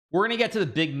we're gonna get to the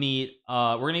big meat.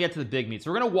 So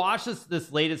we're gonna watch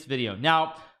this latest video.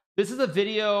 Now this is a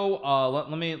video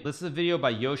this is a video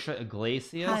by Yosha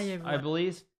Iglesias. Hi, I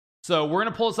believe. So we're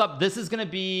gonna pull this up. This is gonna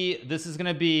be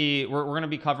we're gonna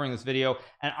be covering this video,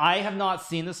 and I have not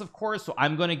seen this, of course, so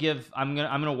I'm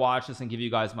gonna watch this and give you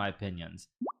guys my opinions.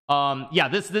 Yeah,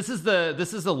 this is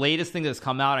the latest thing that's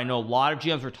come out. I know a lot of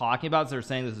GMs were talking about this. They're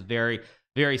saying this is very,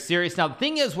 very serious. Now the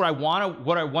thing is, what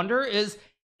I wonder is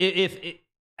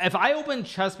if I open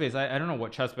ChessBase, I don't know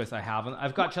what ChessBase I have.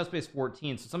 I've got ChessBase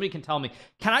 14, so somebody can tell me,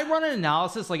 can I run an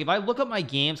analysis? Like if I look up my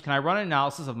games, can I run an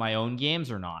analysis of my own games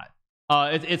or not?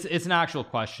 It's an actual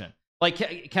question. Like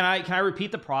can I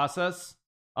repeat the process?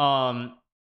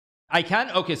 I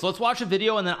can. Okay, so let's watch a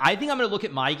video, and then I think I'm gonna look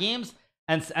at my games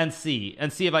and see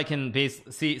if I can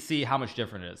see how much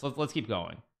different it is. Let's keep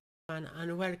going.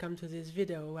 And welcome to this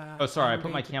video. Oh, sorry, I'm I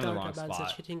put my going to camera in the talk wrong about spot.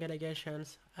 the cheating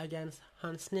allegations against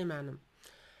Hans Niemann.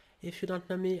 If you don't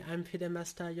know me, I'm FIDE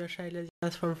Master Yosha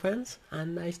Iglesias from France,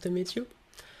 and nice to meet you.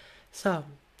 So,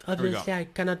 obviously I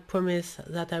cannot promise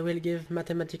that I will give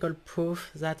mathematical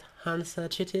proof that Hans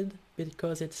cheated,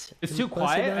 because it's too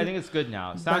quiet. I think it's good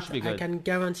now. Sound should be good. I can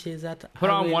guarantee that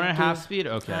put I on will 1.5 speed.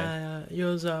 Okay.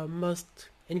 Use most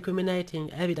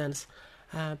incriminating evidence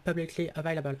publicly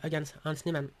available against Hans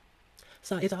Niemann.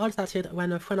 So it all started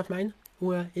when a friend of mine,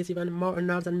 who is even more a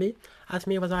nerd than me, asked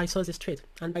me whether I saw this tweet.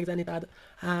 And back then it had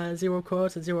 0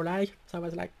 quotes, 0 like. So I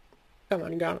was like, come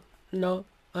on girl, no,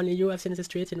 only you have seen this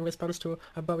tweet in response to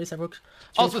a Boris Avuk.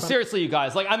 Also, seriously, you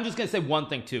guys, like, I'm just gonna say one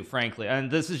thing too, frankly, and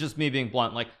this is just me being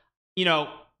blunt. Like, you know,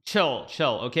 chill,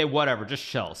 okay, whatever, just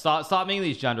chill. Stop making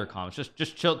these gender comments.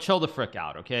 Just chill the frick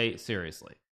out, okay?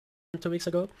 Seriously. 2 weeks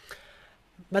ago.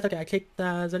 But okay, I clicked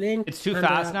the link. It's too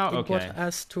fast now. It brought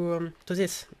us to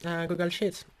this Google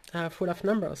Sheet full of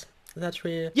numbers that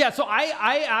we. Yeah, so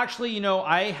I actually, you know,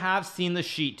 I have seen the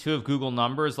sheet too of Google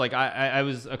numbers. Like I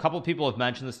was, a couple of people have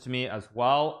mentioned this to me as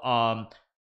well.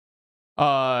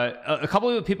 A couple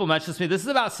of people mentioned this to me. This is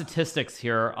about statistics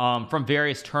here from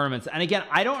various tournaments, and again,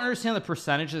 I don't understand the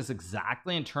percentages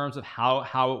exactly in terms of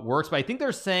how it works, but I think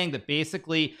they're saying that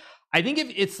basically, I think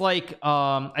if it's like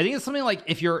I think it's something like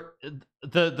if you're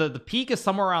the peak is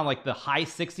somewhere around like the high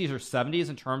 60s or 70s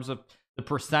in terms of the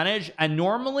percentage, and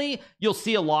normally you'll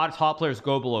see a lot of top players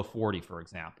go below 40, for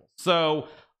example. So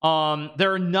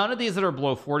there are none of these that are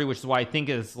below 40, which is why I think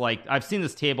is like, I've seen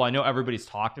this table, I know everybody's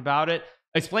talked about it.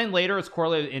 Explain later, it's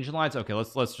correlated with engine lines. Okay,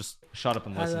 let's just shut up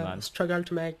and listen then. Struggled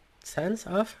to make sense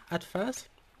of at first,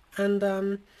 and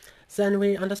then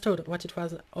we understood what it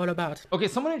was all about. Okay,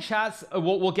 someone in chat,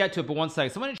 we'll get to it, but one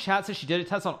second. Someone in chat says she did a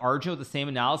test on Arjun with the same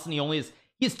analysis, and he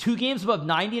has 2 games above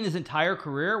 90 in his entire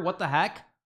career. What the heck?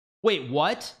 Wait,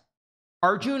 what?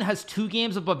 Arjun has 2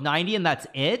 games above 90 and that's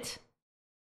it?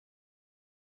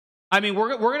 I mean,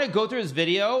 we're gonna go through this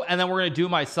video and then we're gonna do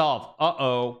myself.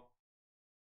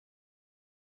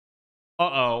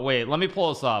 Wait, let me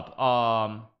pull this up.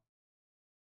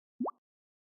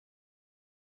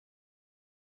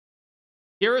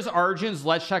 Here is Arjun's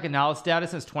Let's Check analysis data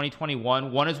since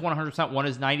 2021. One is 100%, one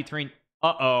is 93.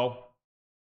 No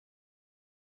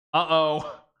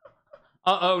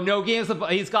games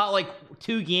above, he's got like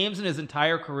 2 games in his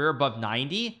entire career above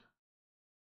 90.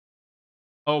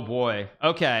 Oh boy.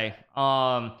 Okay.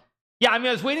 Yeah, I mean,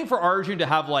 I was waiting for Arjun to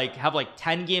have like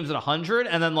 10 games at 100,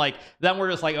 and then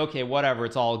we're just like, okay, whatever,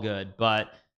 it's all good.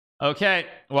 But okay,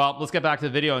 well, let's get back to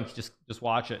the video and just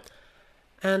watch it.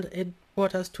 And it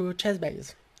brought us to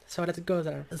ChessBase. So let's go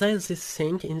there. There's this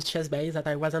thing in ChessBase that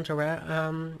I wasn't aware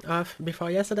of before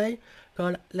yesterday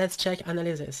called Let's Check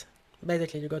Analysis.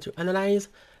 Basically, you go to Analyze,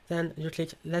 then you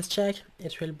click Let's Check.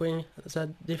 It will bring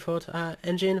the default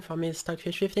engine, for me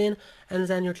Stockfish 15, and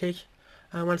then you click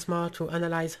once more to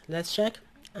Analyze Let's Check,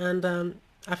 and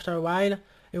after a while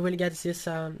you will get these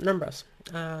numbers,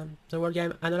 the whole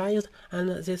game analyzed,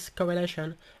 and this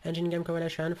correlation, engine game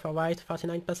correlation for white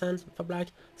 49%, for black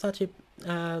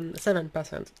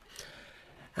 37%,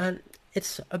 and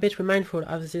it's a bit mindful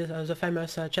of this, the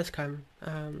famous chesscom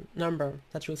number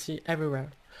that you see everywhere.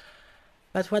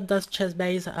 But what does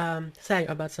ChessBase say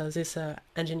about this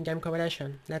engine game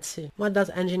correlation? Let's see. What does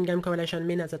engine game correlation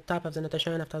mean at the top of the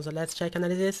notation after the Let's Check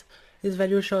analysis? This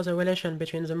value shows a relation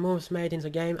between the moves made in the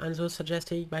game and those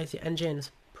suggested by the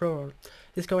engines, plural.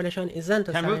 This correlation isn't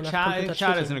a sign of computer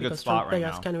cheating, because strong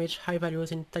players can reach high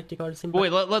values in tactical simple.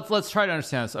 Wait, let's try to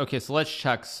understand this. Okay, so let's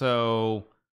check. So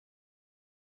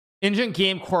engine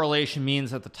game correlation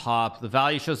means at the top, the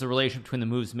value shows the relation between the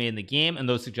moves made in the game and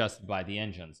those suggested by the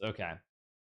engines. Okay.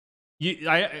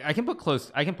 I can put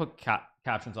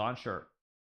captions on, sure.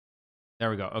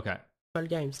 There we go. Okay.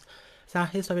 Games. There are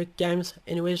historic games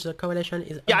in which the correlation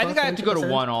is Yeah, I above think I have to go to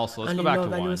 70%, 1 also. Let's and go back low to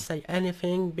 1. values say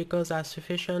anything because they are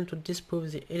sufficient to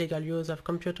disprove the illegal use of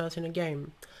computers in a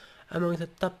game. Among the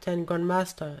top 10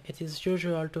 grandmasters, it is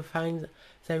usual to find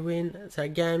they win their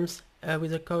games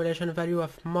with a correlation value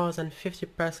of more than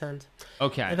 50%.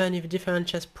 Okay. Even if different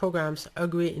chess programs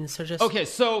agree in suggesting. Okay,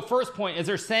 so first point is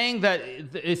they're saying that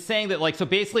like, so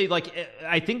basically, like,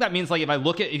 I think that means like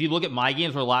if you look at my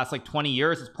games for the last like 20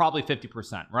 years, it's probably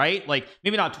 50%, right? Like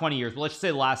maybe not 20 years, but let's just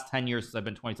say the last 10 years since I've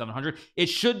been 2700, it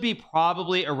should be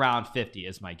probably around 50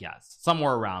 is my guess,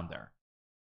 somewhere around there.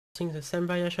 The same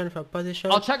variation for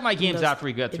position. I'll check my games after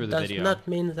we get through the video. It does not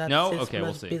mean that no? this Okay,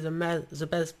 must we'll be see. the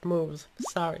best moves.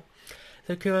 Sorry.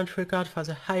 The current record for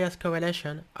the highest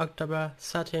correlation, October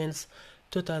 13th,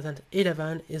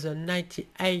 2011, is a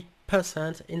 98%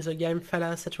 in the game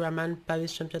Federer Seturaman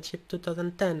Paris Championship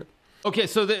 2010. Okay,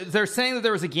 so they're saying that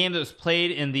there was a game that was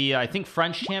played in the I think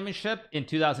French Championship in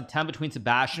 2010 between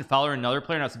Sebastian Feller and another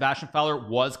player. Now Sebastian Feller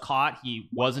was caught, he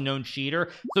was a known cheater,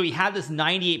 so he had this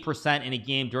 98% in a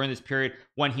game during this period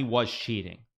when he was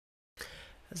cheating.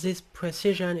 This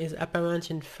precision is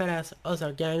apparent in Feller's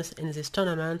other games in this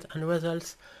tournament and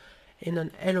results in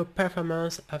an elo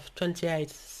performance of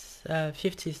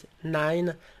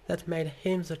 28.59 that made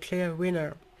him the clear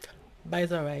winner. By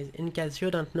the way, in case you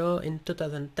don't know, in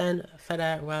 2010,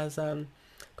 Federer was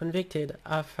convicted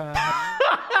of...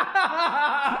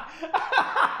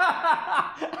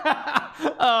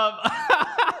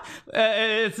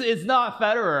 it's not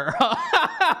Federer.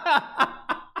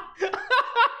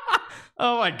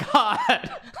 Oh my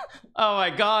god. Oh my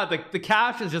god, the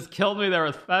captions just killed me there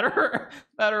with Federer.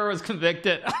 Federer was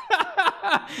convicted.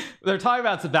 They're talking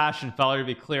about Sebastian Feller, to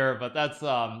be clear, but that's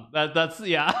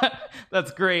yeah, that's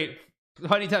great.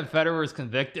 Anytime Federer is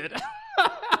convicted.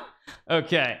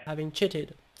 Okay. Having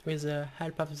cheated with the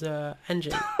help of the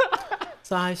engine.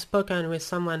 So I've spoken with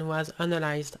someone who has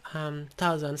analyzed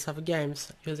thousands of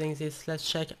games using this let's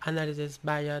check analysis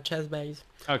by ChessBase.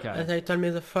 Okay. And they told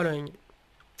me the following.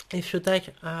 If you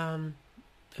take a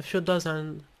few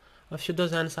dozens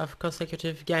of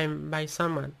consecutive games by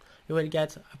someone, you will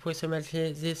get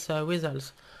approximately these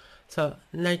results. So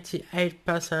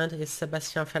 98% is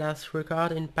Sebastian Feller's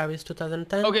record in Paris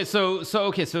 2010. Okay, so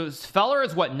Feller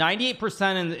is what,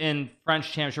 98% in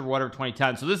French Championship or whatever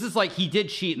 2010. So this is like he did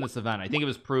cheat in this event. I think it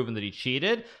was proven that he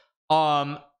cheated.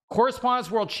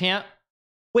 Correspondence World Champ.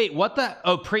 Wait, what the?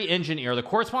 Oh, pre-engine era. The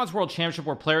Correspondence World Championship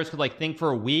where players could like think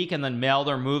for a week and then mail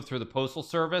their move through the postal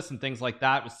service and things like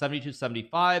that was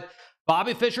 72-75.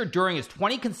 Bobby Fischer during his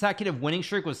 20 consecutive winning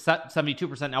streak was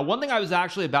 72%. Now, one thing I was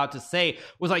actually about to say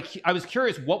was like I was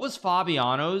curious, what was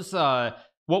Fabiano's what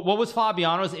was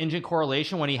Fabiano's engine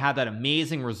correlation when he had that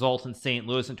amazing result in St.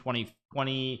 Louis in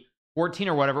 2014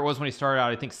 or whatever it was when he started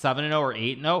out, I think 7-0 or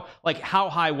 8-0. Like how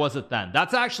high was it then?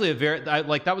 That's actually a very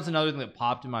like that was another thing that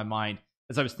popped in my mind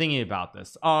as I was thinking about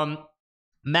this.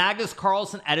 Magnus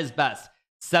Carlsen at his best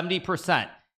 70%.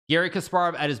 Gary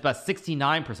Kasparov at his best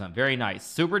 69%. Very nice.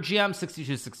 Super GM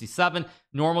 62-67.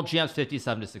 Normal GMs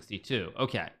 57-62.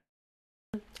 Okay.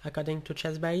 According to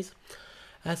ChessBase,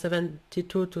 72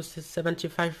 to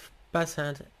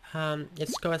 75%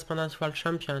 it's Correspondence World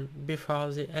Champion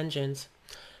before the engines.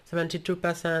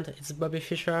 72% it's Bobby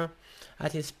Fischer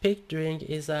at his peak during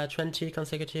his 20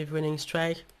 consecutive winning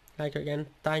streak, like against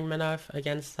Niemann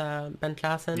against Ben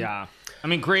Larsen. Yeah, I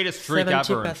mean greatest streak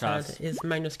ever in chess. 70% is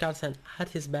Magnus Carlsen at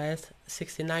his best.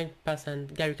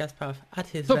 69% Gary Kasparov at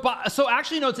his best. So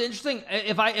actually, no, it's interesting.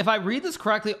 If I read this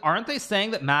correctly, aren't they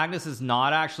saying that Magnus is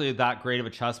not actually that great of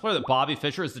a chess player? That Bobby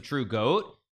Fischer is the true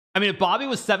GOAT? I mean, if Bobby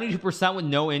was 72% with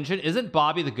no engine, isn't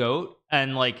Bobby the GOAT?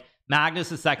 And like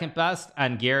Magnus is second best,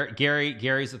 and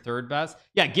Gary's the third best.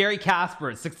 Yeah, Gary Kasper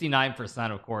at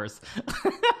 69%, of course.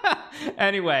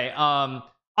 Anyway,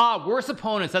 worse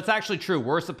opponents. That's actually true.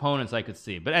 Worse opponents I could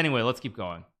see. But anyway, let's keep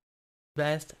going.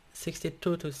 Best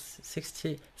 62 to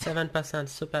 67%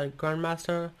 Super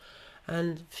Grandmaster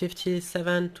and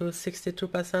 57 to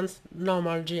 62%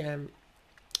 normal GM.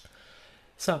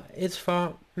 So it's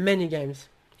for many games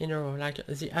in a row, like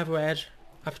the average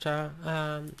after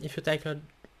if you take a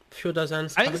few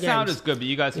dozens I think of the sound games, is good, but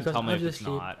you guys can because tell me if it's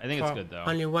obviously not. I think it's good though.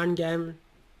 Only one game,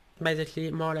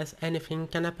 basically more or less anything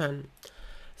can happen.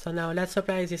 So now let's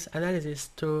apply this analysis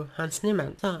to Hans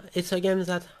Niemann. So it's a game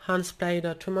that Hans played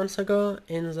 2 months ago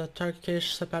in the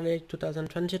Turkish Super League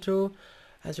 2022.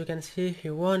 As you can see, he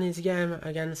won his game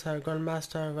against a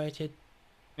Grandmaster rated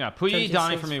Puyi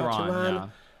Donnie from Iran. 41, Yeah.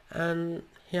 and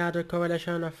he had a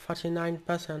correlation of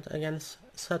 49% against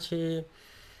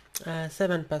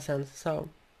 37%. So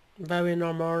very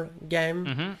normal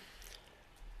game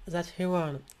that he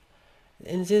won.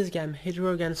 In this game, he drew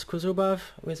against Kuzubov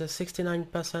with a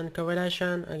 69%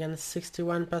 correlation against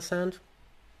 61%.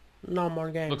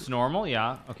 Normal game. Looks normal,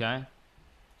 yeah, okay.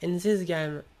 In this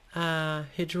game,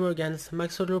 he drew against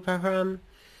Maxulu Parham.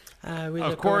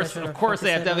 Of course,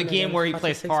 they have to have a game where he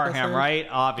plays Parham, right?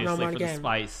 Obviously, normal for game. the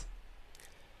spice.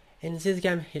 In this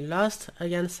game, he lost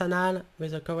against Sanal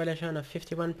with a correlation of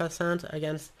 51%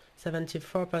 against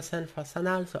 74% for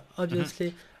Sanal. So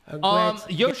obviously, a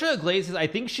great. Yosha Iglesias, I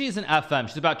think she's an FM.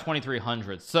 She's about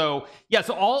 2,300. So yeah,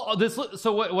 so all this.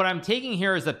 So what I'm taking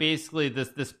here is that basically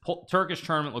this Turkish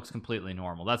tournament looks completely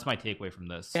normal. That's my takeaway from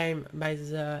this Game by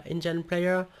the Indian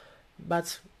player,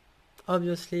 but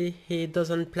obviously he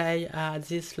doesn't play at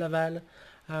this level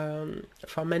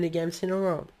for many games in a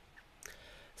row.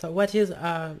 So what is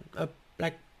a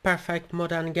like perfect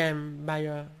modern game by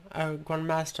a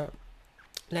grandmaster?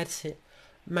 Let's see.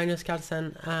 Magnus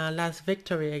Carlsen last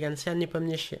victory against Jan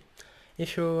Nepomniachtchi.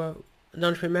 If you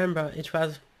don't remember, it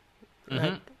was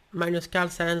like Magnus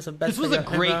Carlsen's the best. This was a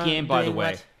great game, by the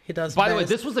way. He does by the way,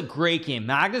 this was a great game.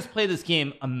 Magnus played this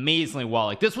game amazingly well.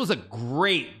 Like, this was a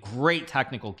great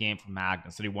technical game from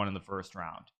Magnus that he won in the first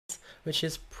round. Which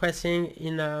is pressing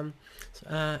in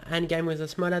endgame with a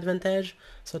small advantage,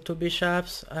 so 2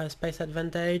 bishops, space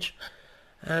advantage,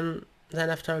 and then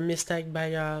after a mistake by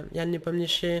Jan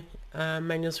Nepomniachtchi,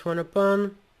 Magnus won a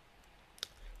pawn.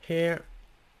 Here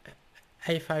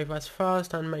a5 was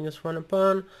forced and Magnus won a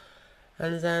pawn,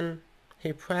 and then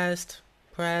he pressed,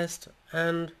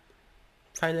 and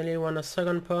finally won a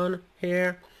second pawn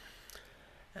here,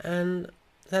 and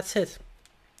that's it.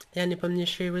 Jan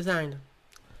Nepomniachtchi resigned.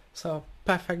 So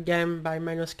perfect game by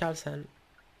Magnus Carlsen.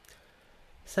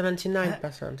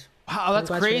 79%. Wow, that's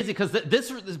crazy, because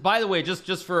this, by the way,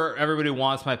 just for everybody who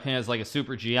wants my opinion as like a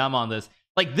super GM on this,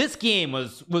 like, this game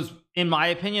was in my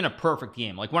opinion a perfect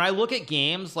game. Like, when I look at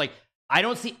games, like, I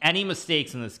don't see any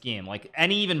mistakes in this game, like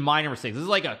any even minor mistakes. This is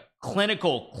like a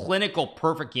clinical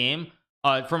perfect game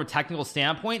from a technical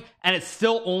standpoint, and it's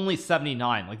still only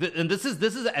 79. Like, and this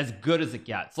is as good as it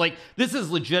gets. Like, this is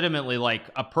legitimately like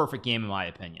a perfect game in my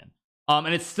opinion,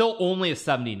 and it's still only a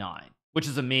 79, which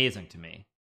is amazing to me.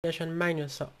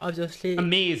 Magnus, so obviously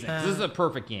amazing. This is a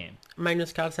perfect game.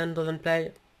 Magnus Carlsen doesn't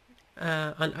play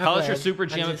on tell us your super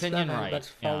GM opinion, level, right?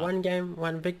 But for one game,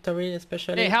 one victory,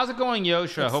 especially. Hey, how's it going,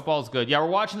 Yosha? Hope all's good. Yeah, we're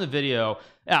watching the video.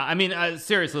 Yeah, I mean,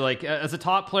 seriously, like, as a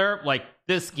top player, like,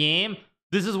 this game,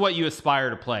 this is what you aspire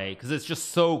to play, because it's just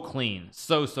so clean,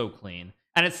 so clean,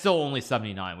 and it's still only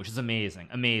 79, which is amazing.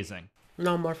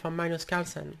 No more from Magnus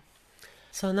Carlsen.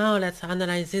 So now let's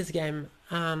analyze this game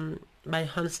by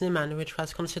Hans Niemann, which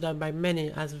was considered by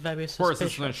many as very suspicious. Of course,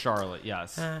 it's in Charlotte,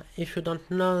 yes. If you don't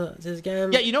know this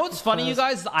game, yeah, you know what's funny, you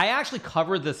guys? I actually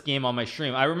covered this game on my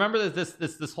stream. I remember that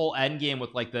this whole end game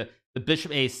with like the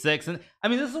bishop a6, and I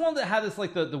mean, this is the one that had this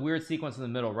like the weird sequence in the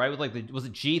middle, right? With like was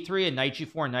it g3 and knight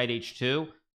g4 and knight h2?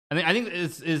 I think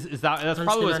that's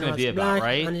probably what it's going to be about,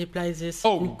 right? And he plays this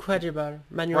incredible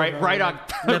maneuver, right on,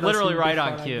 literally right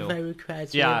on before, cue. Like, very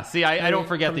creative. Yeah, see, I don't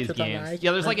forget these games.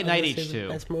 Yeah, there's like a knight h2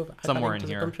 let's move somewhere in to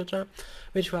here. The computer,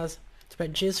 which was to play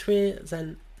g3,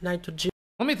 then knight to g.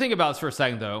 Let me think about this for a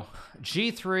second, though.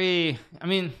 G3. I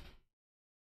mean,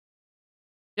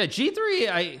 yeah,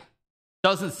 G3.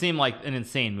 Doesn't seem like an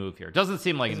insane move here. Doesn't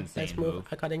seem like an insane move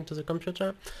according to the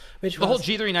computer. Which the whole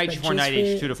G3 knight G4 knight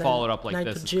H2 to follow it up like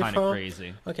this is kind of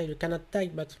crazy. Okay, you cannot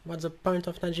take, but what's the point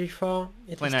of knight G4?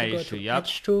 It play is knight to go H2, to yep.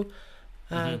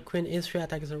 H2. Queen E3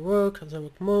 attacks the rook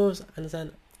moves, and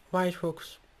then white rook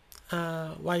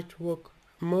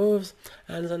moves,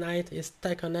 and the knight is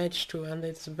taken on H2, and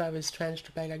it's very strange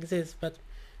to play like this. But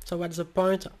so what's the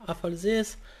point of all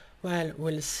this? Well,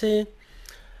 we'll see.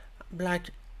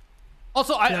 Black.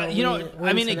 Also, I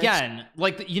mean, again,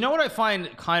 like, you know what I find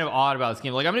kind of odd about this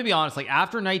game? Like, I'm gonna be honest, like,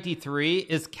 after knight d3,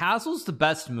 is castles the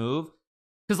best move?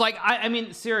 Because, like, I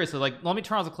mean, seriously, like, let me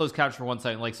turn off the closed caption for 1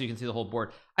 second, like, so you can see the whole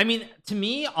board. I mean, to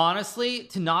me, honestly,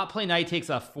 to not play knight takes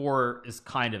f4 is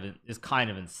kind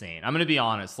of insane. I'm gonna be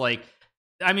honest, like,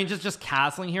 I mean, just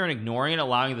castling here and ignoring it,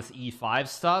 allowing this e5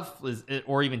 stuff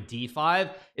or even d5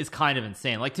 is kind of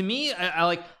insane. Like, to me,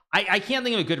 I can't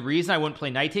think of a good reason I wouldn't play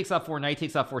knight takes f4, knight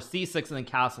takes f4, c6, and then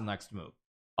castle next move.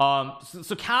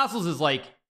 So castles is, like,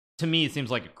 to me, it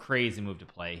seems like a crazy move to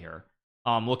play here.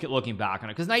 Looking back on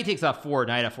it, because knight takes f4,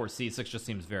 knight f4, c6 just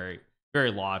seems very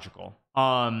logical.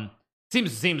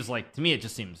 Seems like, to me, it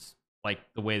just seems like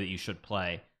the way that you should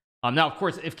play. Now, of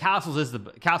course, if castles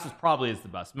probably is the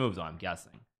best move, though, I'm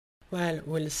guessing. Well,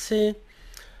 we'll see.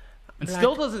 And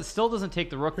still doesn't take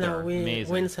the rook there. Now we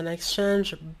amazing. wins an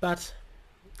exchange, but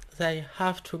they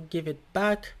have to give it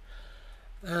back.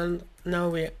 And now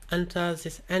we enter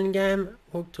this endgame,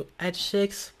 rook to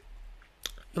h6.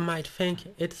 You might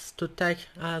think it's to take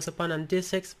the pawn on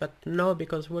d6, but no,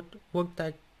 because rook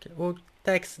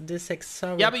takes d6.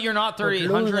 So yeah, but you're not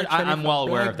 3800. I'm well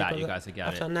aware of that, you guys. I get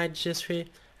after it. knight g3,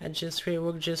 at g3,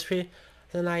 rook g3,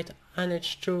 the knight on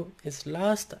h2 is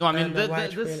lost. No, I mean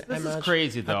this is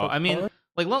crazy though. I mean,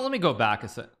 like let me go back a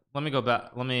sec. Let me go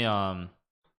back. Let me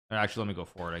actually let me go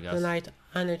forward. I guess the knight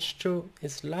on h2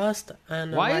 is lost,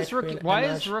 and why is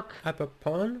rook up a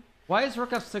pawn? Why is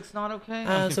rook f6 not okay?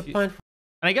 The point.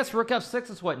 And I guess rook f6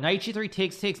 is what? Knight g3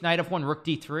 takes knight f1, rook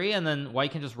d3, and then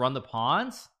white can just run the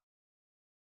pawns.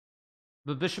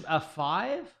 But bishop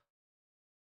f5.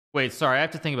 Wait, sorry, I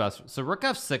have to think about this. So rook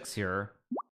f6 here.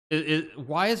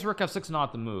 Why is rook f6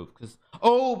 not the move? Because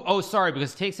sorry,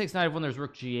 because takes knight f1, there's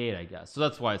rook g8, I guess. So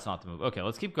that's why it's not the move. Okay,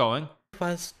 let's keep going.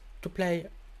 Was to play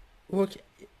rook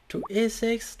to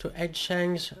e6 to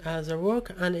exchange the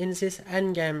rook, and in this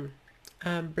endgame,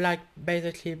 black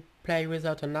basically play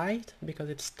without a knight because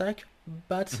it's stuck,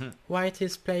 but white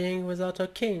is playing without a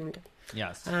king.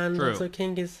 Yes, and true. The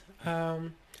king is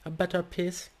a better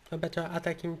piece, a better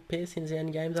attacking piece in the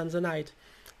endgame than the knight.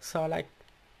 So like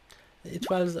it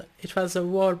was the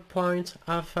whole point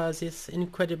of this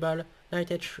incredible knight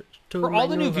h2 for all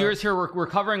the new viewers here. We're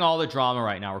covering all the drama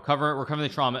right now. We're covering the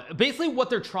drama. Basically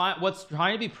what's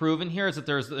trying to be proven here is that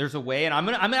there's a way, and I'm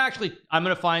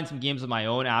gonna find some games of my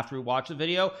own after we watch the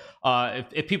video,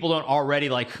 if people don't already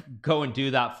like go and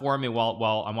do that for me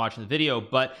while I'm watching the video.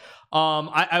 But I'm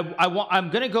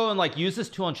gonna go and like use this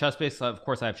tool on ChessBase. Of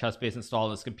course I have ChessBase installed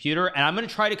on this computer, and I'm gonna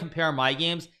try to compare my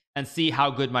games and see how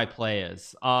good my play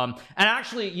is. And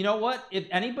actually, you know what, if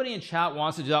anybody in chat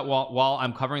wants to do that while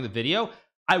I'm covering the video,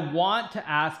 I want to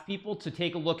ask people to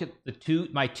take a look at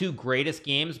my two greatest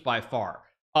games by far.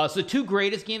 So two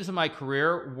greatest games in my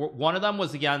career, one of them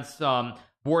was against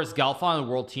Boris Gelfand in the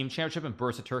World Team Championship in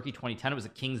Bursa, Turkey 2010. It was a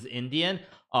King's Indian,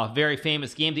 very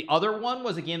famous game. The other one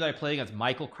was a game that I played against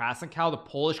Michael Krasenkow, the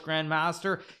Polish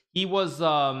Grandmaster. He was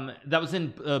that was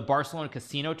in Barcelona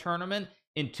Casino Tournament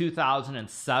in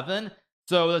 2007.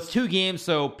 So that's two games.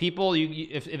 So people,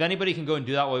 if anybody can go and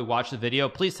do that while we watch the video,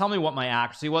 please tell me what my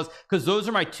accuracy was, because those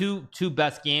are my two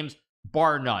best games,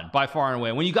 bar none, by far and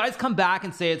away. When you guys come back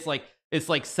and say it's like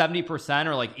 70%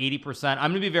 or like 80%,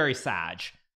 I'm gonna be very sad.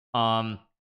 So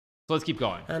let's keep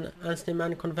going. And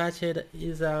Niemann converted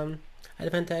his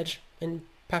advantage with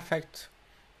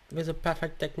a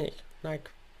perfect technique. Like,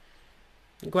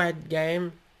 great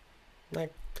game.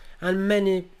 Like,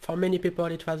 and for many people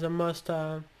it was the most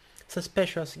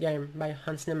suspicious game by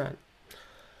Hans Niemann.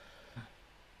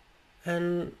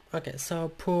 And okay,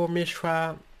 so poor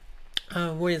Mishra,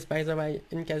 who is, by the way,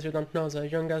 in case you don't know, the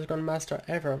youngest grandmaster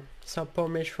ever. So poor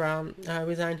Mishra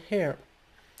resigned here.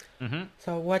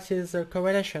 So what is the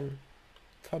correlation?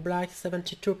 For black,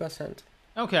 72%.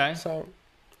 Okay. So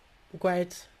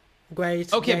great.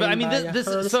 Okay, but I mean, this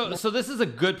is a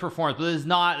good performance, but this is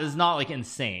not like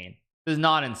insane. This is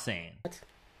not insane.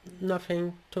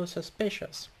 Nothing too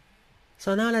suspicious.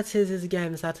 So now let's see these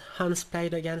games that Hans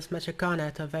played against Mathieu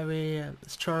Cornet, a very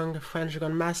strong French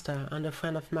grandmaster and a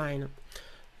friend of mine.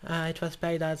 It was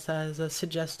played at the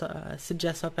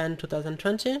CGS Open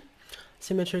 2020.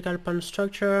 Symmetrical pawn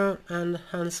structure, and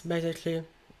Hans basically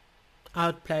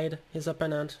outplayed his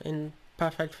opponent in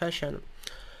perfect fashion.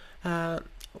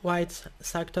 White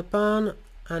sacked a pawn,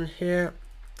 and here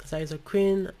there is a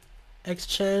queen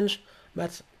exchange,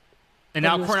 but and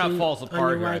now Cornet falls apart.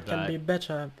 Only white can be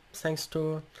better thanks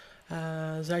to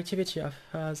the activity of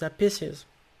the pieces,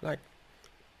 like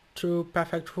two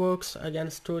perfect rooks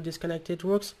against two disconnected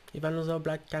rooks, even though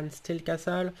black can still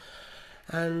castle,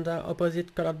 and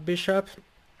opposite colored bishop,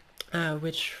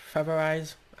 which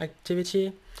favorize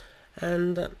activity.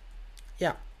 And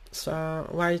yeah, so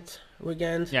white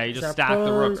regained. Yeah, you just stack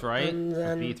the rooks, right? And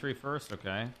then b3 first.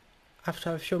 Okay.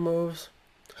 After a few moves,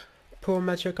 poor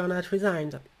Mathieu Cornet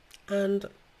resigned, and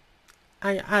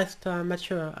I asked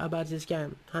Mathieu about this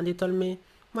game, and he told me,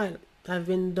 well, I've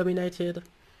been dominated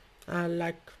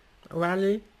like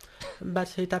rarely,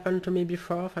 but it happened to me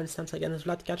before, for instance against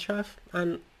Vlad Kachov,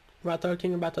 and we're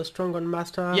talking about a strong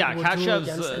grandmaster. Yeah,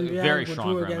 Kachov's very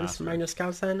strong against Magnus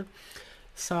Carlsen.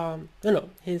 So, you know,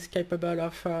 he's capable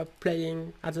of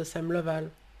playing at the same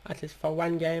level, at least for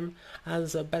one game,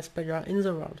 as the best player in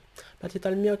the world. But he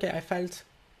told me, okay, I felt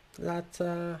that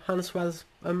Hans was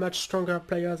a much stronger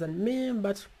player than me,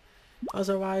 but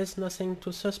otherwise nothing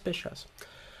too suspicious.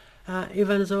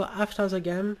 Even though after the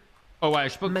game, I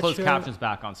should put closed captions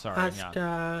back on, sorry.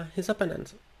 Asked his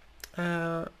opponent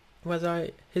whether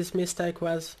his mistake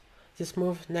was this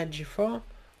move, knight g4,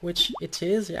 which it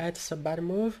is. Yeah, it's a bad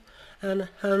move, and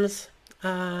Hans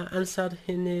answered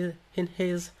in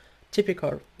his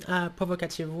typical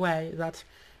provocative way that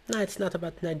no, it's not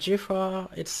about knight g4,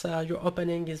 it's your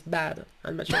opening is bad.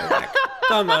 And Mathieu was like,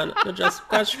 come on, you just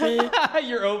scratch me.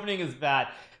 Your opening is bad.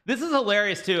 This is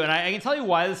hilarious too, and I can tell you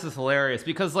why this is hilarious,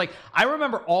 because like I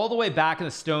remember all the way back in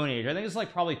the Stone Age, I think it's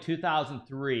like probably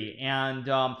 2003, and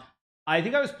I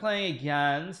think I was playing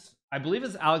against, I believe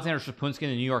it's Alexander Shapunsky in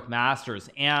the New York Masters,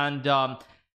 and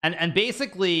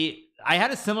basically I had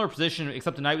a similar position,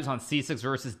 except the knight was on c6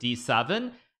 versus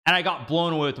d7, and I got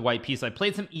blown away with the white piece. I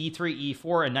played some e3,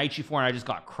 e4, and knight g4, and I just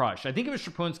got crushed. I think it was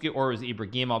Shapunsky or it was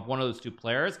Ibragimov, one of those two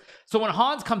players. So when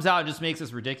Hans comes out and just makes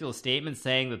this ridiculous statement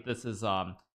saying that this is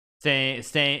saying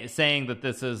that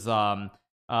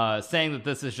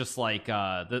this is just like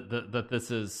that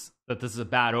this is a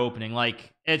bad opening,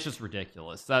 like it's just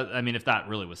ridiculous. I mean, if that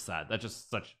really was said, that's just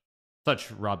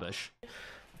such rubbish.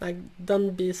 Like,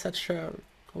 don't be such a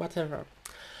whatever.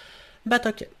 But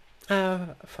okay,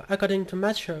 according to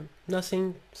Mathieu,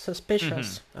 nothing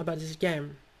suspicious about this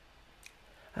game.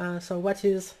 So what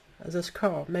is the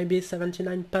score? Maybe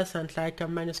 79%, like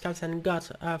Magnus Carlsen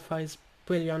got for his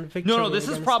brilliant victory. No, this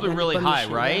is probably really high,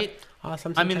 right? Or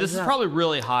something I mean, this is probably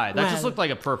really high. That just looked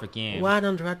like a perfect game.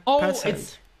 100%. Oh,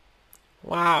 it's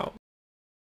wow.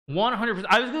 100%.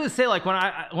 I was going to say, like, when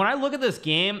I look at this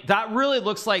game, that really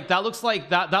looks like that looks like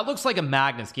a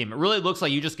Magnus game. It really looks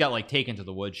like you just get like taken to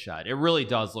the woodshed. It really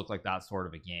does look like that sort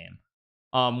of a game.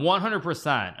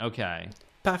 100%. Okay.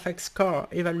 Perfect score,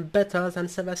 even better than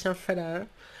Sebastian Federer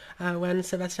when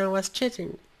Sebastian was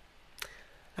cheating.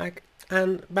 Like,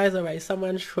 and by the way,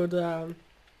 someone should tell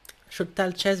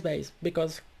ChessBase,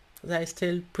 because they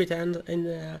still pretend in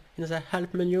the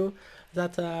help menu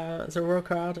that the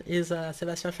record is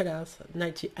Sebastian Federer's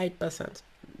 98%.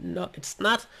 No, it's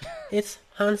not. It's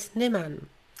Hans Niemann.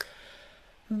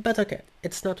 But okay,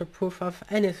 it's not a proof of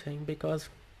anything, because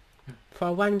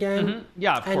for one game,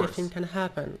 anything can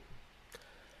happen.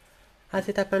 Has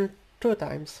it happened 2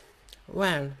 times?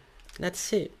 Well, let's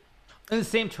see. In the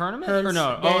same tournament? Hans or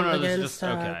no? Oh no, this against is just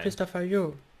okay. Christopher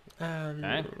Yu,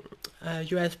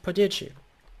 US prodigy.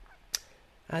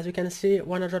 As you can see,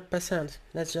 100%.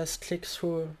 Let's just click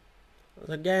through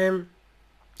the game.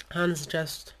 Hans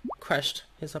just crushed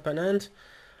his opponent,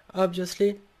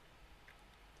 obviously.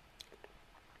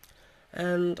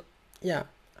 And yeah.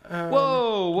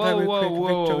 Whoa!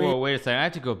 Wait a second. I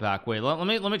have to go back. Wait, let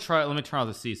me try all the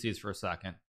CCs for a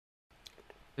second.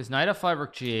 Is knight f5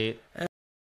 rook g8?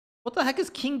 What the heck is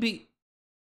king b?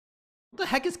 What the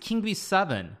heck is king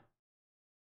b7?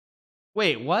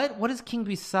 Wait, what? What is king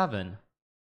b7?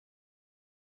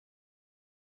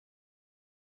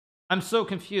 I'm so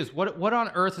confused. What on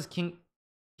earth is king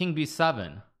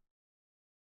b7?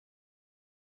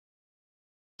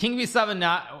 King b7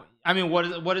 now. I mean,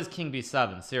 what is king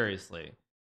b7? Seriously.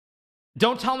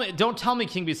 Don't tell me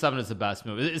king b7 is the best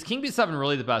move. Is king b7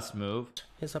 really the best move?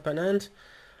 His opponent,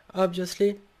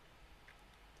 obviously.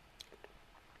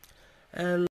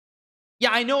 And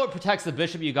yeah, I know it protects the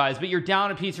bishop, you guys, but you're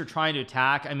down a piece, you're trying to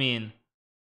attack. I mean,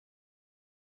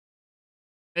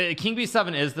 king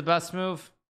b7 is the best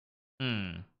move.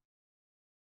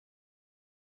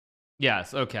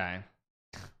 Yes, okay.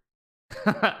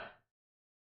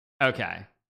 Okay.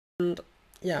 And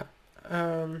yeah,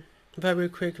 very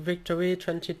quick victory,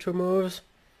 22 moves,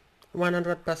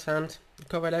 100%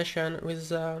 correlation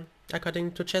with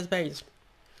according to ChessBase.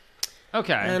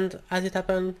 Okay. And has it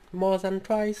happened more than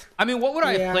twice? I mean, what would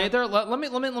I have played there? Let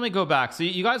me go back. So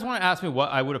you guys want to ask me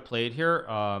what I would have played here?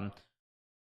 Let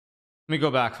me go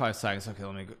back 5 seconds. Okay,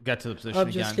 let me get to the position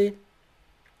obviously. Again.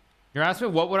 You're asking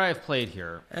me what would I have played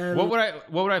here? What would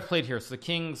I have played here? So the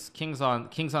king's on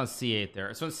c8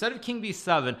 there. So instead of king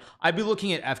b7, I'd be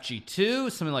looking at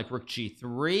fg2, something like rook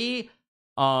g3.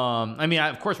 I mean,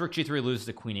 of course, rook g3 loses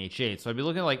to queen h8. So I'd be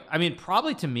looking like, I mean,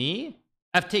 probably to me,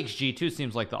 f takes g2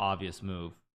 seems like the obvious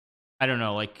move. I don't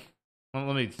know, like,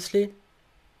 let me. Obviously.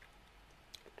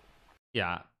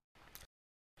 Yeah.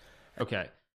 Okay.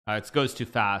 It goes too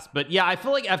fast, but yeah, I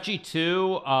feel like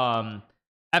fg2.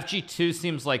 FG2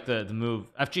 seems like the move.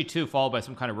 FG2 followed by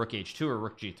some kind of rook h2 or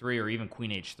rook g3 or even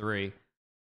queen h3.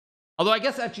 Although I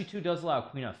guess FG2 does allow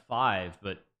queen f5,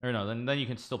 but or no, then you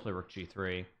can still play rook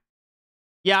g3.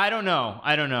 Yeah, I don't know.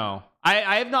 I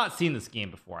have not seen this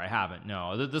game before. I haven't.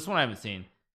 No, this one I haven't seen.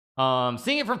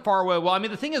 Seeing it from far away. Well, I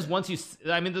mean, the thing is,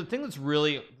 the thing that's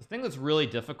really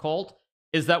difficult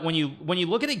is that when you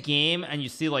look at a game and you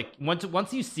see like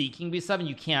once you see king b7,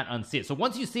 you can't unsee it. So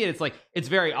once you see it, it's like it's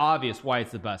very obvious why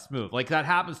it's the best move. Like that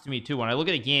happens to me too when I look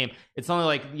at a game. It's only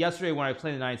like yesterday when I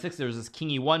played the 9-6, there was this king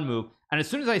e1 move, and as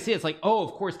soon as I see it, it's like, oh,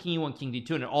 of course king e1 king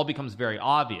d2, and it all becomes very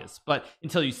obvious. But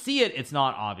until you see it, it's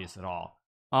not obvious at all.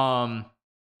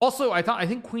 Also, I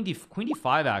think queen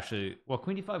d5 actually. Well,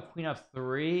 queen d5, queen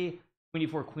f3, queen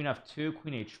d4, queen f2,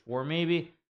 queen h4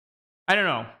 maybe. I don't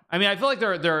know. I mean, I feel like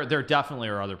there definitely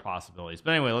are other possibilities.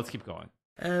 But anyway, let's keep going.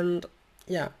 And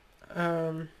yeah,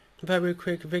 very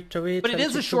quick victory. But it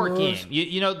is a short game.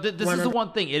 You know, this is the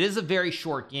one thing. It is a very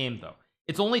short game, though.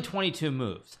 It's only 22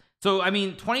 moves. So I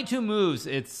mean, 22 moves.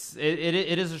 It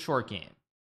is a short game.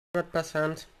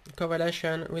 100%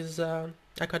 correlation with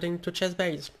according to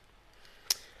ChessBase.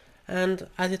 And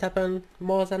has it happened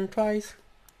more than twice?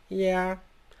 Yeah.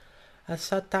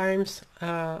 Third times,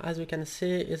 as we can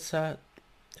see, it's a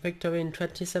victory in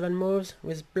 27 moves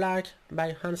with black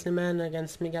by Hans Niemann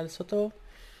against Miguel Soto.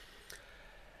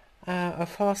 A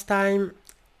fourth time,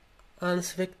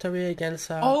 Hans' victory against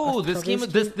this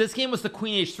game was the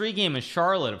Queen H3 game in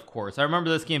Charlotte, of course. I remember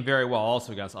this game very well,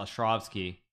 also against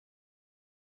Ostrovsky.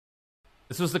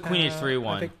 This was the Queen H3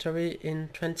 one. A victory in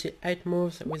 28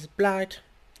 moves with black,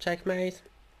 checkmate.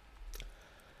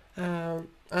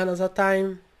 Another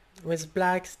time with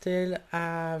black, still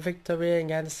victory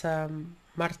against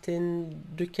Martin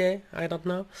Duque, I don't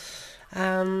know.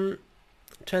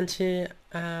 20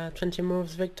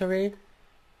 moves victory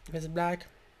with black.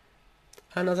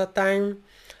 Another time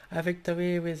a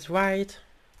victory with white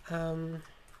in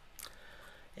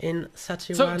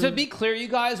 31. So to be clear, you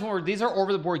guys, these are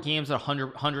over the board games at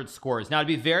 100 scores. Now, to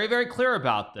be very, very clear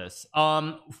about this,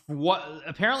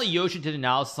 apparently Yoshi did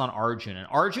analysis on Arjun, and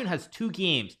Arjun has 2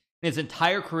 games in his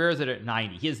entire career that are at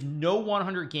 90. He has no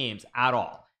 100 games at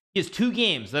all. He has 2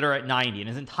 games that are at 90 in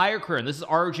his entire career, and this is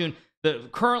Arjun,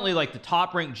 currently like the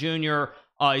top ranked junior.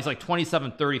 He's like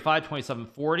 2735,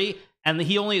 2740, and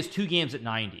he only has 2 games at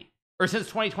 90. Or since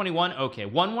 2021, okay,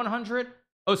 100.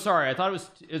 Oh, sorry, I thought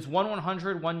it's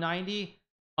 100, 190.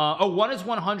 One is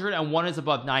 100 and one is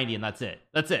above 90, and that's it.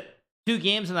 That's it. 2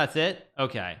 games and that's it.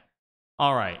 Okay,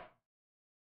 all right.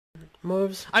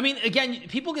 Moves. I mean, again,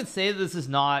 people can say this is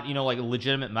not, you know, like a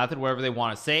legitimate method, whatever they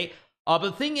want to say. But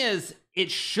the thing is, it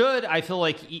should, I feel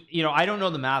like, you know, I don't know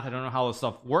the math, I don't know how this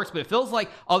stuff works, but it feels like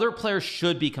other players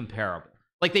should be comparable.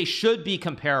 Like they should be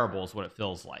comparable is what it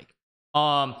feels like.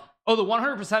 The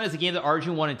 100% is a game that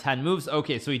Arjun won in 10 moves.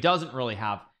 Okay, so he doesn't really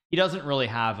have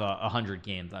 100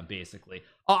 games on basically.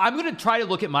 I'm gonna try to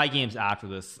look at my games after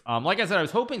this. Like I said, I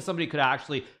was hoping somebody could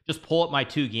actually just pull up my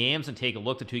 2 games and take a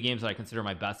look at 2 games that I consider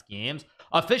my best games.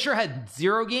 Fisher had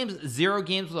 0 games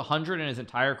with 100 in his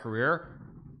entire career.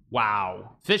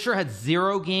 Wow. Fisher had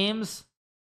 0 games.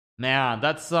 Man,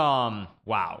 that's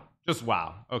wow. Just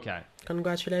wow. Okay.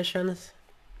 Congratulations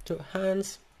to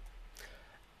Hans.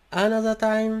 Another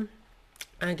time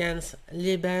against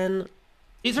Lieben.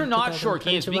 These are not short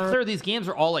games. To be clear, these games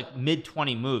are all like mid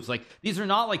 20 moves. Like these are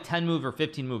not like 10 move or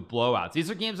 15 move blowouts.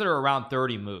 These are games that are around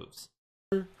 30 moves.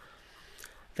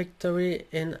 Victory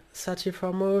in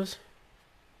 34 moves.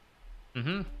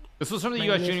 This was from the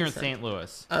US Junior in St.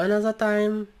 Louis. Another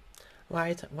time,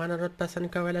 white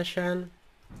 100% correlation.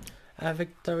 A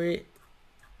victory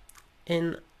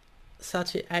in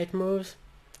 38 moves.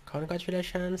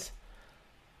 Congratulations.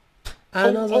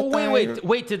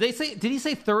 Wait, did he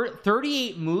say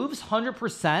 38 moves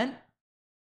 100%?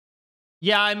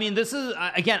 Yeah, I mean, this is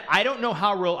again, I don't know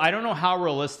how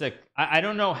realistic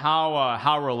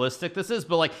this is,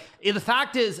 but like the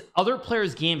fact is other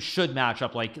players' games should match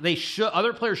up. Like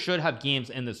other players should have games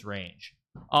in this range.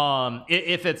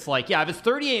 If it's like, yeah, if it's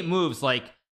 38 moves, like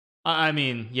I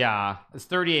mean, yeah, it's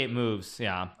 38 moves.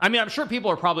 Yeah, I mean, I'm sure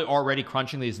people are probably already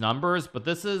crunching these numbers, but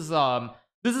this is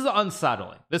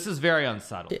unsettling. This is very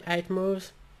unsettling. 8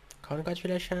 moves.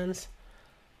 Congratulations.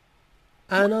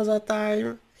 Another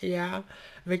time. Yeah.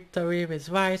 Victory with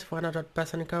white.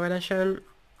 100% correlation.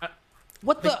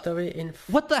 What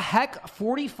the heck?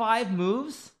 45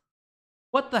 moves?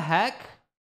 What the heck?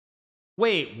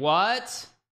 Wait, what?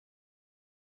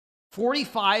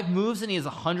 45 moves and he is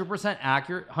 100%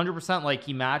 accurate? 100% like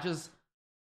he matches?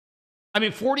 I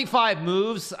mean, 45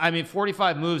 moves.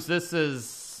 This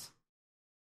is...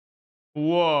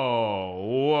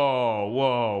 Whoa.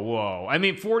 I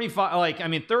mean, 45, like, I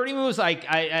mean, 30 moves,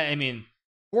 I mean,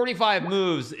 45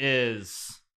 moves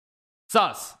is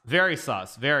sus. Very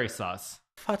sus.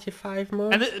 45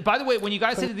 moves. And by the way, when you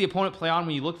guys say to the opponent play on,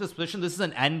 when you look at this position, this is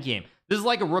an end game. This is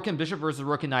like a rook and bishop versus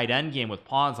rook and knight end game with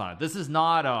pawns on it. This is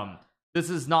not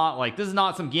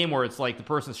some game where it's like the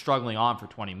person's struggling on for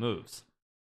 20 moves.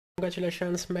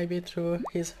 Congratulations maybe to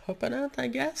his opponent, I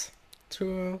guess,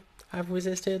 to have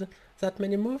resisted that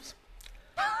many moves.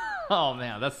 Oh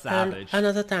man, that's savage. And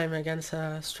another time against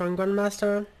a strong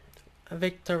grandmaster, a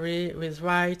victory with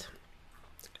white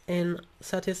in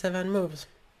 37 moves.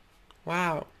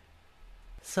 Wow.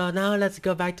 So now let's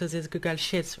go back to this Google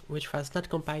Sheets, which was not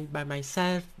compiled by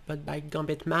myself, but by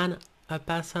Gambit Man, a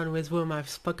person with whom I've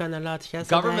spoken a lot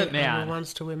yesterday Government man. and who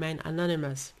wants to remain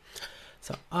anonymous.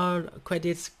 So all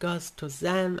credits goes to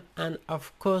them, and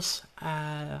of course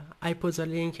I put the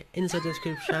link in the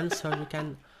description so you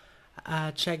can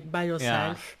check by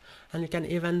yourself, and you can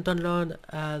even download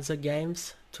the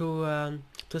games to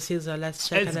see the Let's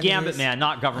Check It's Gambit Man,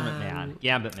 not Government Man.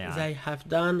 Gambit Man. They have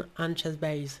done on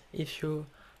Chessbase if you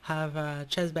have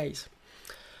Chessbase.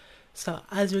 So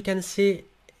as you can see,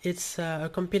 it's a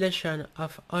compilation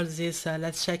of all this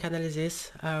Let's Check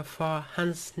analysis for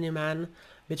Hans Niemann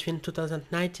between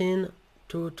 2019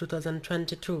 to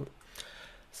 2022.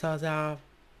 So there are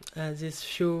these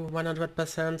few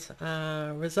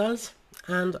 100% results,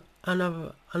 and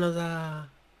another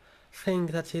thing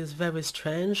that is very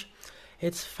strange,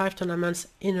 it's 5 tournaments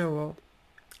in a row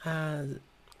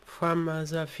from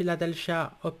the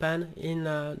Philadelphia Open in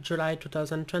July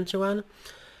 2021.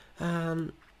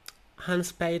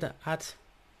 Hans played at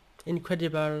an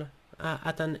incredible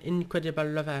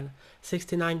level: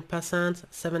 69%,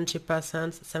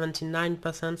 70%, 79%,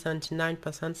 79%,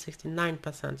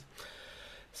 69%.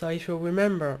 So if you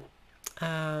remember,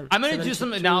 I'm going to do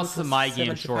some analysis of my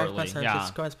game shortly. Yeah.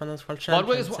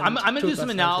 I'm going to do some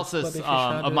analysis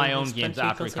of my own games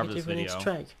after we cover this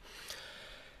video.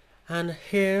 And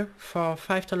here, for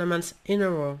 5 tournaments in a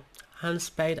row, Hans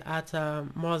played at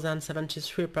more than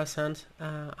 73%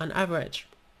 on average.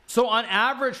 So on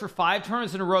average, for 5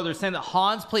 tournaments in a row, they're saying that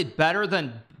Hans played better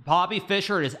than Bobby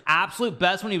Fischer at his absolute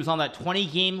best when he was on that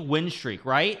 20-game win streak,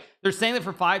 right? They're saying that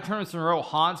for 5 tournaments in a row,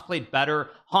 Hans played better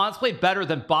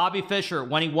than Bobby Fischer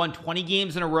when he won 20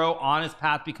 games in a row on his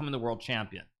path to becoming the world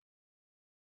champion.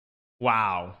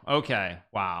 Wow. Okay.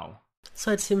 Wow.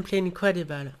 So it's simply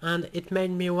incredible, and it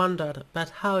made me wonder about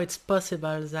how it's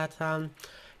possible that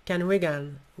Ken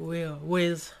Wigan, who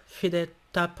is FIDE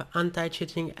top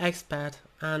anti-cheating expert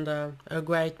and a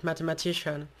great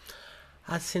mathematician,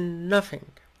 has seen nothing.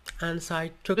 And so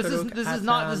I took a look. This is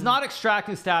not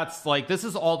extracting stats. Like, this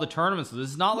is all the tournaments. So this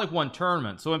is not like one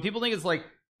tournament. So when people think it's like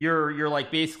you're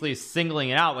like basically singling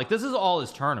it out, like this is all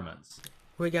his tournaments.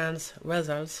 Wigan's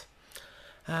results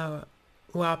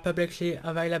who are publicly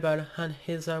available on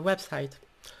his website.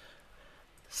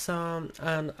 So,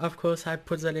 and of course I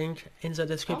put the link in the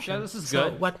description. Okay, this is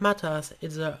good. So what matters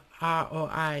is the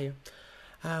ROI,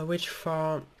 which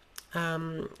for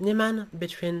Niemann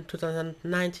between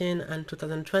 2019 and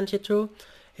 2022,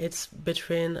 it's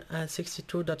between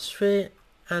 62.3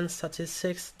 and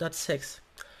 36.6.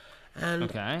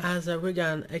 And as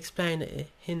Wigan explained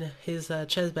in his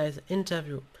Chessbase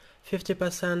interview,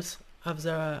 50%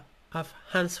 of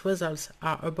Hans' results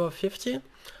are above 50,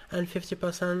 and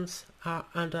 50% are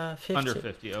under 50. Under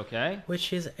 50, okay.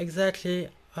 Which is exactly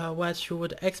what you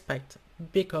would expect,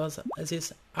 because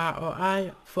this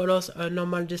ROI follows a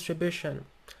normal distribution.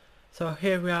 So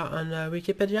here we are on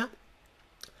Wikipedia.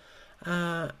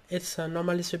 It's a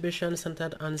normal distribution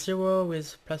centered on 0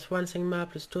 with +1 sigma,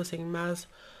 +2 sigmas,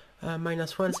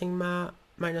 -1 sigma,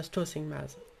 -2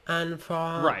 sigmas. And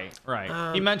for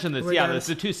right. He mentioned this. Yeah, there's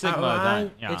the 2 sigma ROI,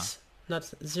 event. Yeah. It's not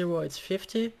 0, it's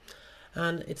 50,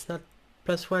 and it's not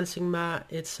 +1 sigma,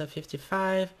 it's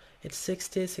 55, it's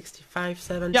 60, 65,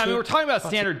 70. Yeah, I mean, we're talking about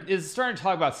standard. Is starting to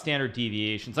talk about standard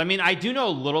deviations. I mean, I do know a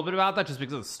little bit about that just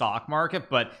because of the stock market,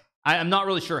 but I'm not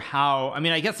really sure how. I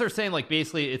mean, I guess they're saying like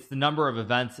basically it's the number of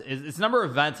events. It's the number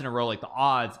of events in a row, like the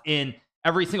odds in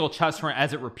every single chess tournament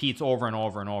as it repeats over and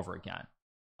over and over again.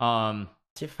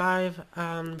 35,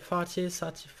 40,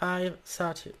 35,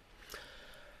 30.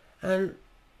 And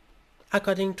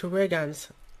according to Reagan's,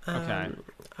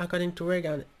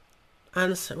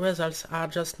 Hans' results are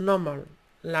just normal.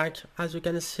 Like, as you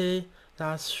can see, there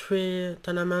are 3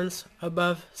 tournaments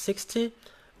above 60,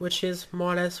 which is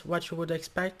more or less what you would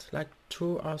expect, like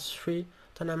 2 or 3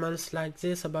 tournaments like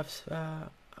this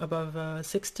above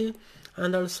 60,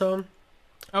 and also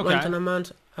 1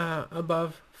 tournament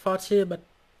above 40, but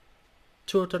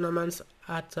 2 tournaments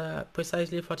at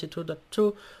precisely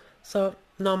 42.2, so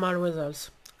normal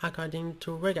results according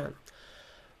to Reagan.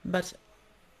 But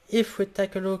if we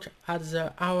take a look at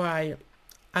the ROI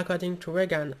according to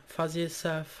Reagan for these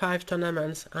 5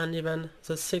 tournaments and even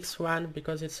the 6th one,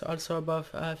 because it's also above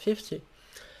 50,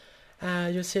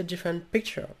 you see a different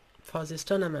picture for these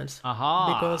tournaments.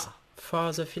 Aha. Because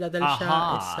For the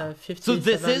Philadelphia, it's 57. So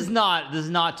this is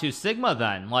not 2 Sigma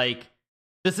then. Like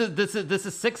this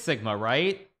is 6 Sigma,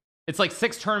 right? It's like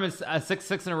 6 tournaments,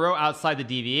 6 in a row outside the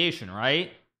deviation,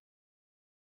 right?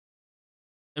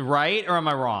 Right? Or am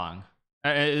I wrong?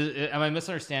 Am I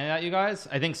misunderstanding that, you guys?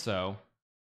 I think so.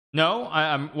 No,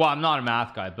 I'm not a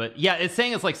math guy, but yeah, it's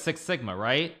saying it's like 6 Sigma,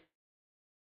 right?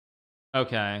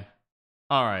 Okay.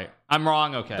 All right. I'm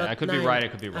wrong. Okay. I could be right. I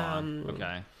could be wrong.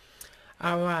 Okay.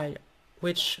 All right.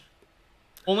 Which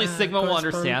only Sigma will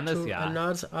understand this. Yeah. An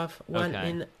odds of 1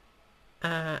 in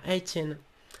 18.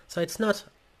 So it's not,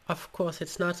 of course,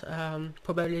 it's not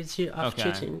probability of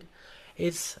cheating.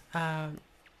 It's the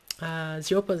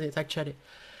opposite actually.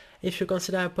 If you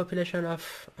consider a population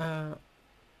of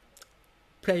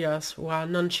players who are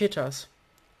non-cheaters,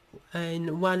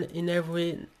 in 1 in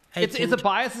every 18. It's a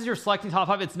bias as you're selecting top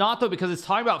 5. It's not though, because it's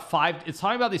talking about 5. It's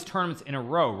talking about these tournaments in a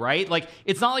row, right? Like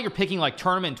it's not like you're picking like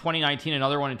tournament in 2019,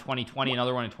 another one in 2020,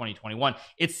 another one in 2021.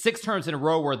 It's 6 tournaments in a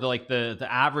row where the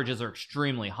averages are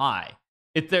extremely high.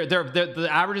 The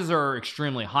averages are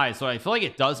extremely high, so I feel like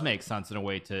it does make sense in a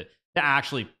way to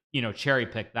actually, you know, cherry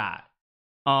pick that.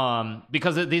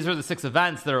 Because these are the 6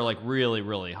 events that are like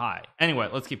really high. Anyway,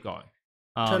 let's keep going.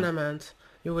 Tournament.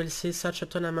 You will see such a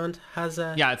tournament has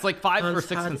a it's like 5 or 6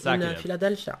 consecutive in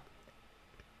Philadelphia.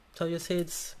 So you see,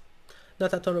 it's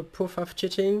not at all a proof of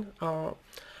cheating or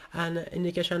an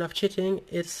indication of cheating.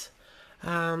 It's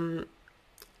the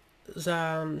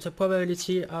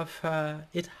probability of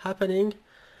it happening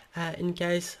in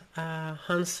case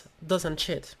Hans doesn't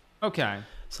cheat. Okay.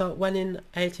 So 1 in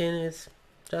 18 is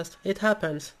just it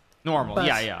happens. Normal. But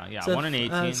yeah. 1 in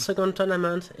 18. Second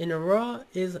tournament in a row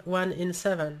is 1 in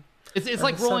 7. It's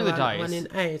like rolling the dice. 1 in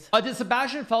 8. Did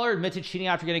Sebastian Feller admit to cheating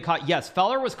after getting caught? Yes,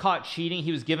 Feller was caught cheating.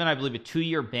 He was given, I believe, a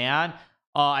 2-year ban.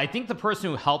 I think the person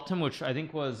who helped him, which I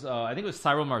think was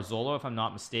Cyril Marzolo, if I'm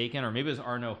not mistaken, or maybe it was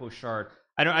Arnaud Hochard.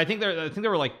 I think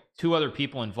there were like 2 other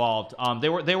people involved. They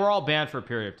were all banned for a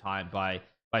period of time by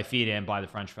FIDE and by the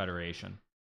French Federation.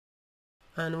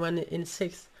 And 1 in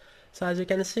 6. So as you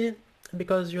can see,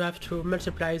 because you have to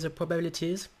multiply the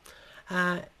probabilities,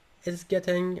 it's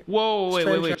getting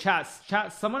wait, chat,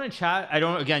 someone in chat,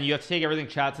 again, you have to take everything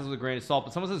chat says with a grain of salt,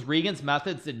 but someone says Regan's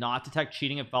methods did not detect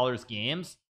cheating in Feller's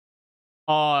games.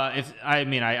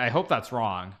 I hope that's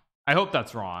wrong.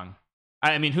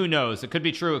 I mean, who knows? It could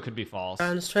be true, it could be false.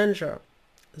 And stranger,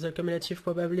 the cumulative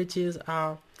probabilities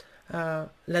are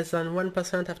less than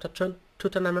 1% after 2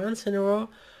 tournaments in a row,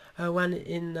 1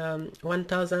 in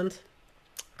 1,000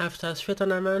 after 3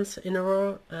 tournaments in a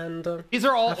row, and these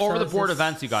are all over the board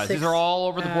events, you guys. These are all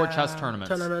over the board chess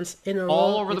tournaments in a row.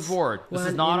 All over the board. This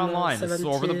is not online. This is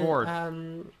over the board.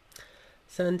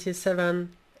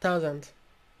 77,000.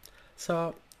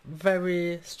 So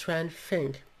very strange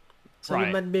thing. So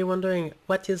you might be wondering,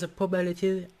 what is the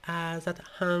probability that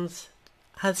Hans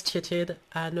has cheated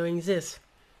knowing this?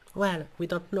 Well, we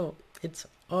don't know. It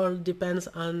all depends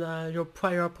on your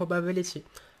prior probability.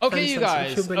 Okay, you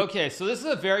guys. Okay, so this is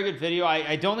a very good video.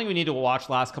 I don't think we need to watch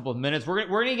the last couple of minutes. We're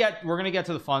gonna get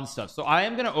to the fun stuff. So I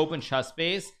am gonna open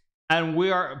ChessBase, and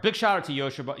we are big shout out to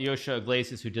Yosha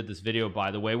Iglesias who did this video, by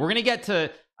the way. We're gonna get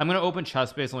to. I'm gonna open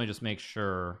ChessBase. Let me just make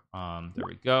sure. There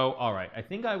we go. All right. I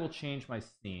think I will change my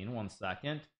scene. 1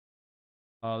 second.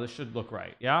 This should look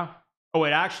right. Yeah. Oh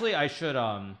wait, actually, I should.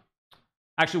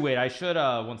 Actually, wait. I should.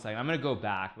 1 second. I'm gonna go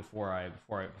back before I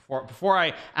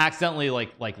accidentally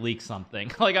like leak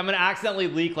something. Like I'm gonna accidentally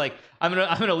leak. Like I'm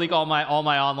gonna leak all my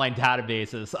online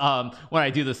databases. When I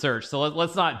do the search. So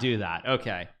let's not do that.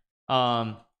 Okay.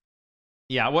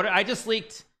 Yeah. What I just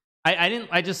leaked. I didn't.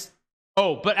 I just.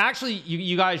 Oh, but actually,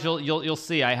 you guys, you'll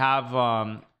see. I have.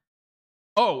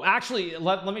 Oh, actually,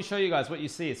 let me show you guys what you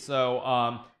see.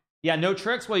 So yeah, no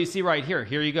tricks. Well, you see right here.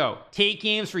 Here you go. Tate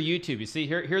games for YouTube. You see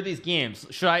here are these games.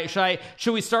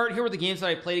 Should we start here with the games that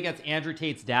I played against Andrew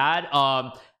Tate's dad?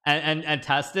 And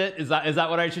test it. Is that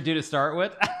what I should do to start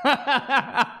with?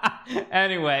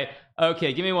 Anyway,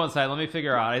 okay. Give me 1 second. Let me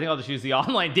figure out. I think I'll just use the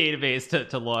online database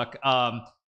to look.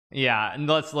 Yeah, and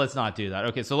let's not do that.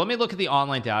 Okay, so let me look at the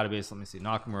online database. Let me see.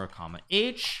 Nakamura,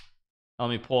 H. Let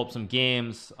me pull up some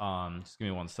games. Just give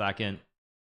me 1 second.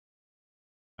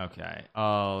 Okay.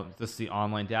 This is the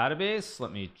online database.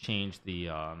 Let me change the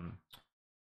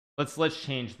let's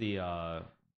change the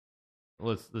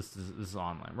this is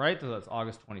online, right? So that's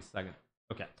August 22nd.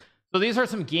 Okay. So these are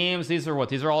some games. These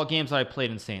are all games that I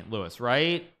played in St. Louis,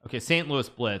 right? Okay, St. Louis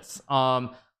Blitz.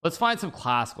 Let's find some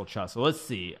classical chess. So let's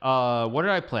see. What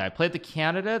did I play? I played the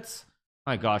Candidates.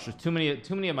 Oh my gosh, there's too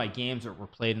many of my games that were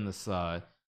played in this the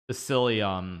silly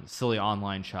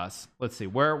online chess. Let's see.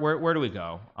 Where do we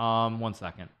go? 1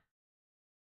 second.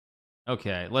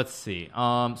 Okay, let's see.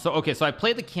 So I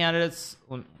played the candidates.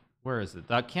 Where is it?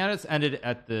 The candidates ended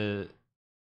at the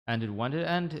ended. When did it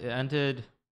end? It ended.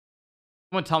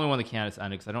 Someone tell me when the candidates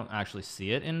ended, because I don't actually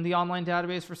see it in the online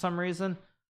database for some reason.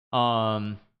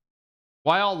 Why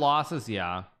all losses?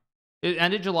 Yeah, it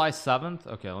ended July 7th.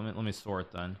 Okay, let me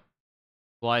sort then.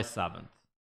 July 7th.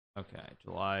 Okay,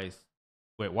 July.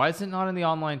 Wait, why is it not in the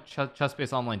online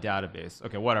chess-based online database?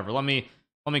 Okay, whatever. Let me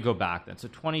go back then. So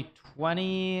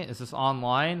 2020, is this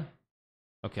online?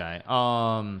 Okay.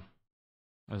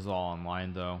 This is all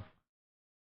online though.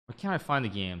 Where can't I find the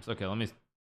games? Okay, let me.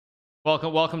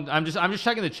 Welcome. I'm just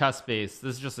checking the chess-based.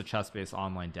 This is just a chess-based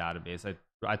online database.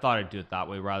 I thought I'd do it that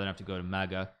way rather than have to go to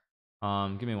Mega.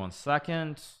 Give me 1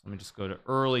 second. Let me just go to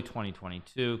early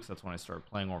 2022, because that's when I started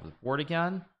playing over the board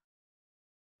again.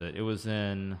 It was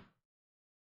in.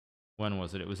 When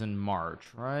was it? It was in March,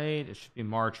 right? It should be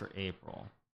March or April.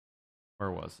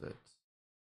 Where was it?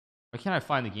 Why can't I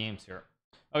find the games here?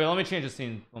 Okay, let me change the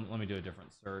scene. Let me do a different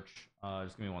search.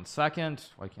 Just give me 1 second.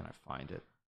 Why can't I find it?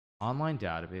 Online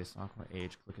database. Not going to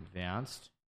age. Click advanced.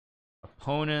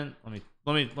 Opponent. Let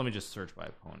me just search by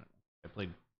opponent. I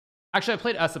played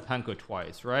Esipenko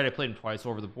twice, right? I played him twice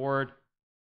over the board.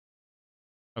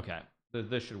 Okay,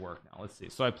 this should work now. Let's see.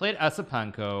 So I played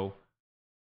Esipenko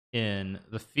in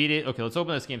the FIDE. Okay, let's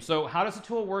open this game. So how does the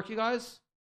tool work, you guys?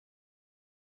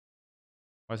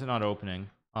 Why is it not opening?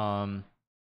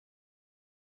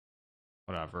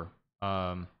 Whatever. What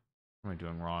am I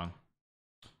doing wrong?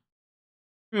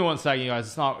 Give me 1 second, you guys.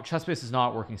 It's not, chessbase is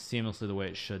not working seamlessly the way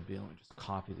it should be. Let me just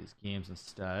copy these games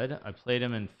instead. I played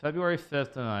them in February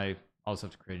 5th, and I also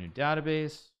have to create a new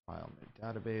database. File new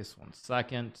database. 1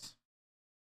 second.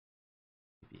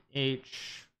 HN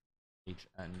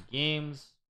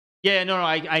games. Yeah, no,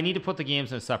 I need to put the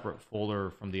games in a separate folder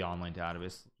from the online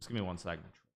database. Just give me 1 second.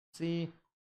 Control C,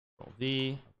 Control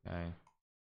V. Okay.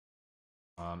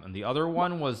 And the other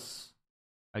one was,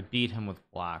 I beat him with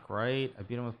black, right? I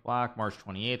beat him with black, March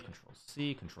 28th. Control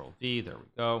C, Control V. There we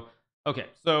go. Okay,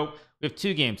 so we have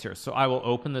 2 games here. So I will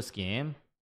open this game.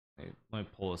 Okay, let me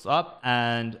pull this up.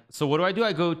 And so what do?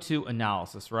 I go to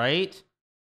analysis, right?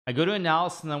 I go to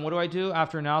analysis, and then what do I do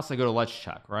after analysis? I go to let's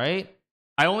check, right?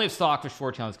 I only have Stockfish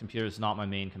 14 on this computer. It's not my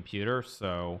main computer.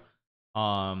 So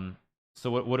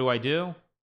what do I do?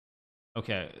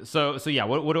 Okay, so yeah,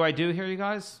 what do I do here, you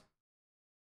guys?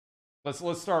 Let's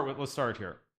start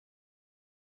here.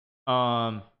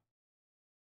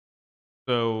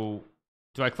 So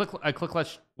do I click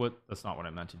let's what that's not what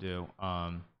I meant to do.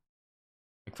 I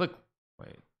click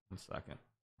wait 1 second.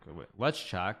 Okay, wait, let's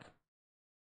check.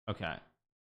 Okay.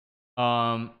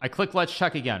 I click let's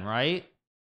check again, right?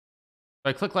 So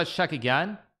I click let's check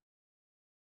again.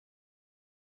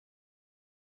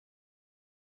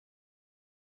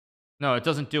 No, it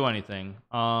doesn't do anything.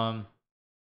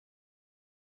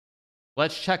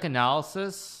 Let's check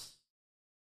analysis.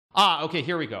 Okay,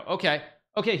 here we go. Okay,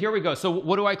 here we go. So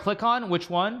what do I click on? Which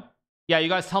one? Yeah, you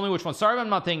guys tell me which one. Sorry if I'm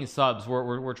not taking subs.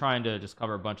 We're trying to just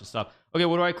cover a bunch of stuff. Okay,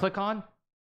 what do I click on?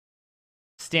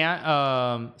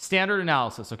 Standard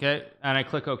analysis. Okay, and I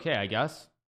click OK, I guess.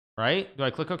 Right? Do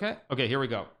I click OK? Okay, here we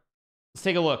go. Let's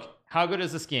take a look. How good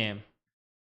is this game?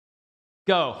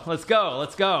 Go. Let's go.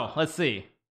 Let's see.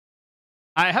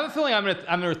 I have a feeling I'm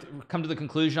gonna come to the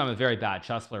conclusion I'm a very bad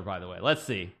chess player, by the way. Let's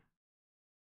see.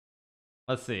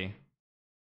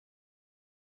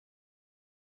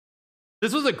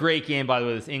 This was a great game, by the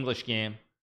way, this English game.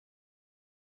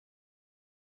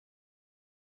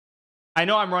 I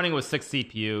know I'm running with 6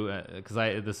 CPU because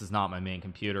this is not my main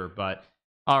computer, but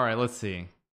all right, let's see.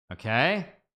 Okay.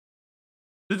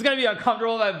 This is gonna be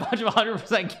uncomfortable if I have a bunch of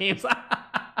 100% games.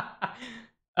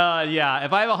 Yeah,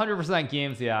 if I have 100%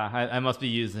 games, yeah, I must be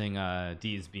using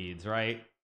D's beads, right?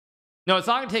 No, it's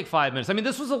not gonna take 5 minutes. I mean,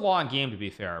 this was a long game, to be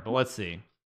fair, but let's see.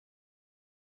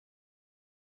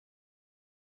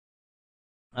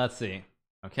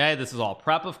 Okay, this is all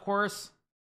prep, of course.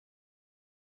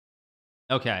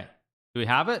 Okay, do we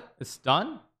have it? It's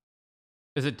done.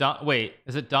 Is it done? Wait,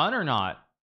 is it done or not?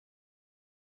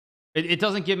 It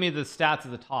doesn't give me the stats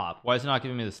at the top. Why is it not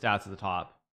giving me the stats at the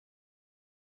top?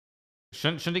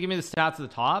 Shouldn't it give me the stats at the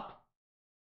top?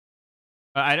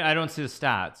 I don't see the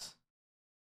stats.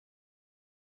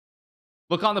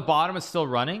 Look on the bottom, it's still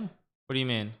running? What do you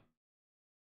mean?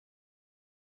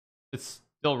 It's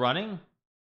still running?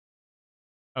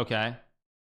 Okay.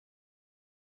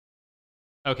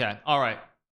 Okay, alright.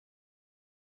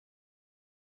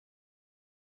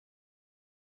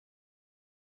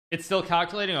 It's still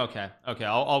calculating? Okay. Okay,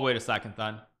 I'll wait a second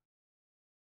then.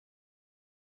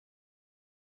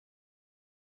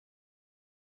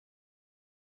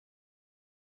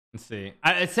 Let's see.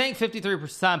 It's saying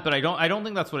 53%, but I don't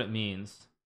think that's what it means.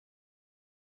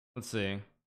 Let's see.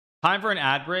 Time for an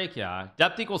ad break. Yeah,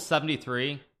 depth equals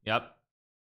 73. Yep.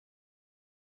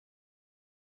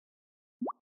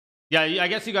 Yeah, I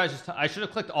guess you guys just I should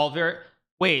have clicked all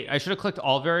wait, I should have clicked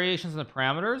all variations in the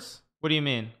parameters. What do you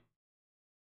mean?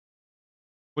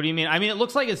 What do you mean? I mean, it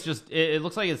looks like it's just it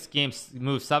looks like it's game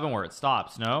move 7 where it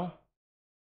stops. No,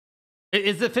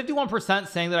 is the 51%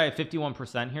 saying that I have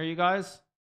 51% here, you guys?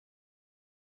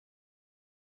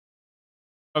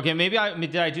 Okay, maybe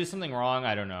did I do something wrong?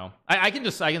 I don't know. I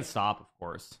can stop, of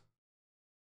course.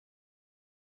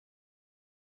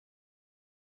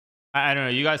 I don't know.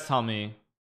 You guys tell me.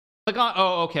 Click on.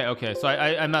 Oh, okay. So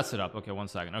I messed it up. Okay, 1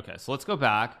 second. Okay, so let's go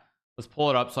back. Let's pull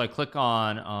it up. So I click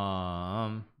on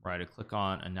right. I click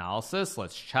on analysis.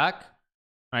 Let's check.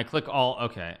 And I click all.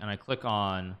 Okay, and I click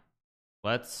on.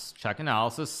 Let's check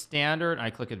analysis standard. And I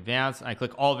click advanced. And I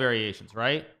click all variations.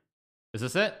 Right? Is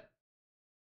this it?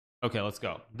 Okay, let's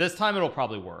go. This time it'll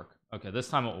probably work. Okay, this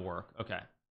time it will work. Okay.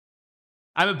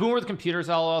 I'm a boomer with computers,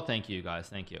 lol. Thank you, guys.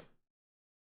 Thank you.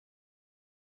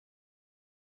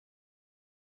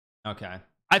 Okay.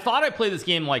 I thought I played this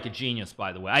game like a genius,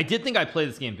 by the way. I did think I played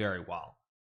this game very well.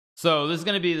 So this is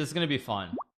gonna be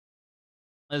fun.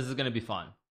 This is gonna be fun.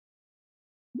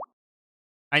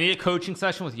 I need a coaching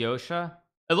session with Yosha.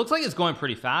 It looks like it's going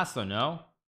pretty fast though, no?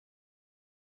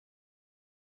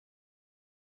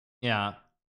 Yeah.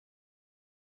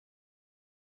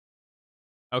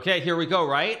 Okay, here we go,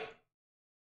 right?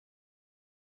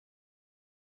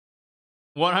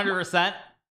 100%.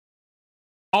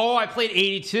 Oh, I played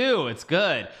 82. It's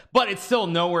good, but it's still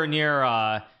nowhere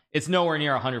near. It's nowhere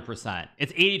near 100%.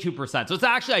 It's 82%. So it's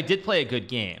actually I did play a good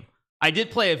game. I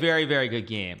did play a very, very good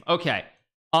game. Okay.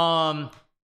 So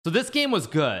this game was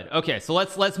good. Okay, so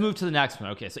let's move to the next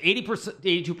one. Okay, so 80%,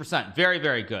 82%, very,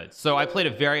 very good. So I played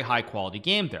a very high quality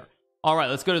game there. All right,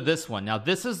 let's go to this one. Now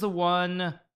this is the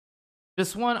one.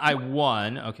 This one I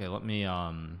won. Okay, let me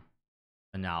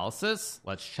analysis.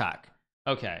 Let's check.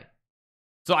 Okay.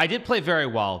 So I did play very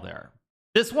well there.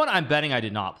 This one I'm betting I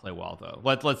did not play well though.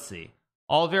 Let's see.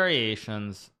 All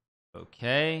variations.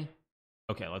 Okay.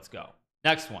 Okay, let's go.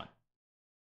 Next one.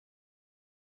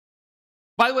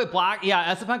 By the way, Black,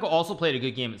 yeah, Esipenko also played a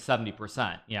good game at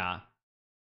 70%. Yeah.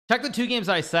 Check the 2 games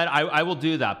I said. I will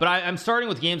do that. But I'm starting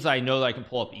with games that I know that I can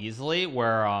pull up easily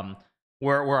where I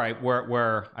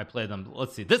play them.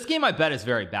 Let's see. This game I bet is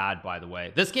very bad, by the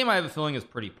way. This game I have a feeling is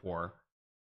pretty poor.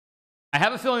 I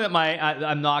have a feeling that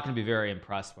I'm not going to be very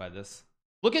impressed by this.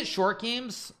 Look at short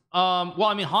games. Well,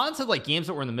 I mean, Hans had like games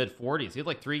that were in the mid 40s. He had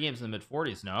like 3 games in the mid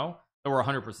 40s, no? That were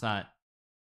 100%.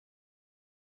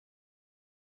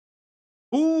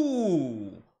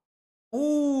 Ooh,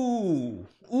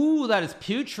 that is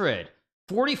putrid.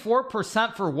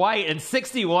 44% for white and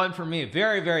 61 for me.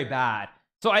 Very, very bad.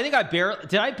 So I think I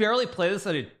barely play this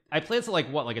I played this at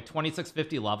like what, like a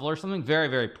 2650 level or something. Very,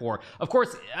 very poor. Of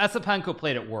course, Esipenko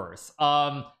played it worse.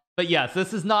 But yes,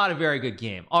 this is not a very good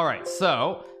game. All right,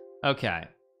 so okay,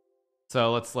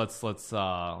 so let's go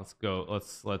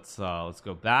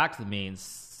back to the main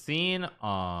scene.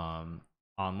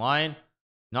 Online,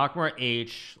 Nakamura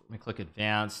H. Let me click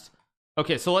advanced.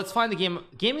 Okay, so let's find the game.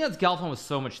 Game against Gelfand was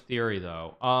so much theory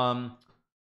though.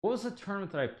 What was the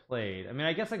tournament that I played? I mean,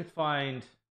 I guess I could find.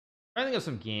 I think of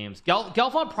some games.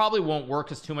 Gelfand probably won't work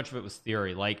because too much of it was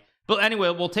theory. Like, but anyway,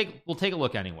 we'll take a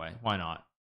look anyway. Why not?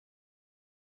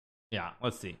 Yeah,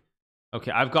 let's see.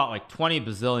 Okay, I've got like 20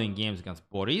 bazillion games against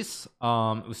Boris. It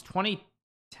was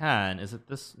 2010. Is it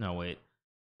this? No, wait.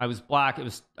 I was black.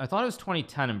 I thought it was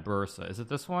 2010 in Bursa. Is it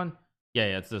this one?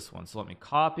 Yeah, it's this one. So let me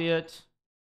copy it.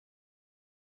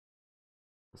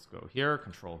 Let's go here.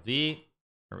 Control V.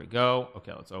 There we go.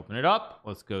 Okay, let's open it up.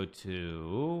 Let's go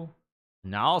to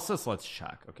analysis. Let's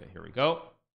check. Okay, here we go.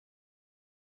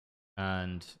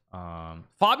 And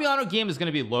Fabiano game is going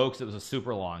to be low because it was a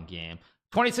super long game.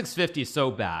 2650 is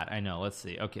so bad. I know. Let's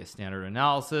see. Okay, standard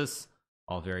analysis.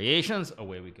 All variations.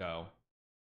 Away we go.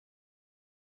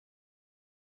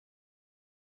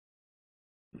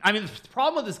 I mean, the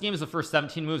problem with this game is the first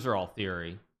 17 moves are all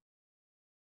theory.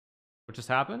 What just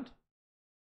happened?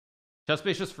 Chess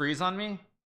base just freeze on me?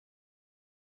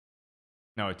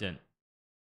 No, it didn't.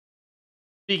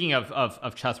 Speaking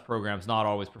of chess programs not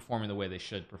always performing the way they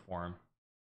should perform.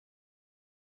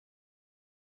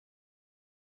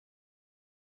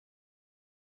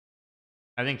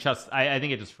 I think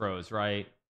it just froze, right?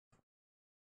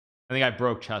 I think I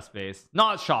broke chess base.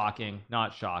 Not shocking,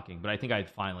 but I think I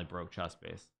finally broke chess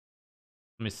base.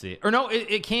 Let me see. Or no,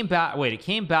 it came back. Wait, it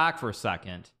came back for a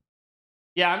second.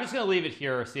 Yeah, I'm just gonna leave it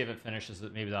here, see if it finishes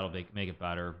it. Maybe that'll make it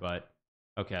better, but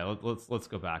Okay, let's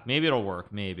go back. Maybe it'll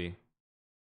work. Maybe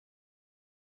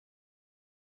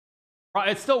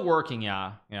it's still working.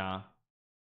 Yeah, yeah.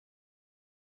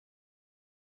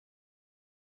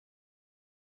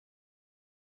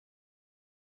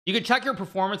 You can check your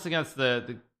performance against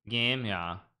the game.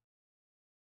 Yeah.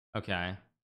 Okay.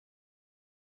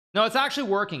 No, it's actually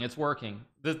working. It's working.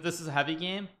 This is a heavy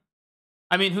game.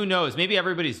 I mean, who knows? Maybe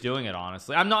everybody's doing it,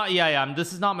 honestly. I'm not. Yeah.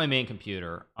 This is not my main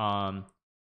computer.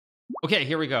 Okay,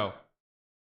 here we go.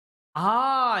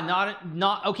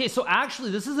 Not okay. So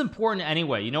actually, this is important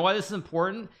anyway. You know why this is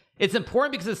important? It's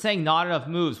important because it's saying not enough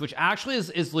moves, which actually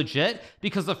is legit,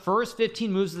 because the first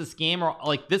 15 moves of this game are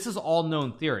like, this is all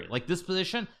known theory. Like, this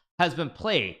position has been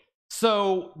played.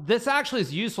 So this actually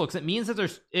is useful because it means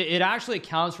that it actually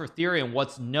accounts for theory and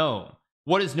what's known,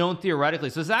 what is known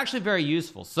theoretically. So it's actually very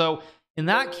useful. So in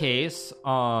that case,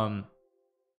 let me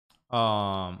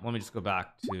just go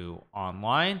back to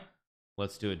online.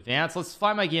 Let's do advanced. Let's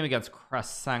find my game against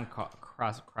Krasenko.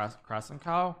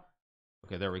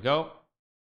 Okay, there we go.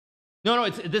 No,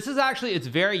 this is actually, it's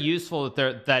very useful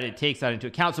that it takes that into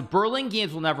account. So Berlin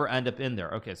games will never end up in there.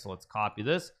 Okay, so let's copy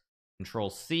this. Control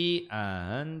C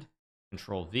and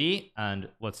Control V, and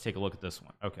let's take a look at this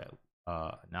one. Okay,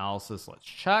 analysis. Let's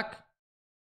check.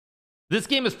 This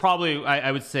game is probably,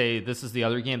 I would say, this is the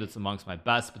other game that's amongst my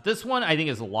best, but this one I think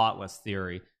is a lot less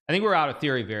theory. I think we're out of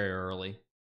theory very early.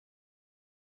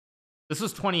 This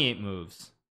was 28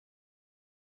 moves.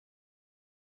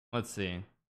 Let's see.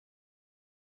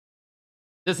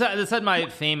 This had my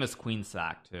famous queen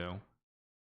sack too.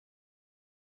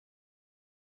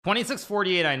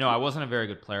 26-48. I know I wasn't a very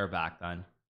good player back then.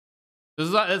 This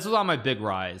was on my big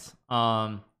rise.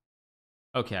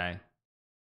 Okay.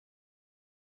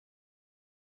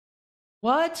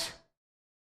 What?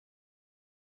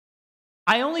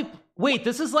 Wait,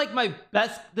 this is like my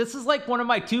best. This is like one of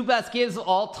my 2 best games of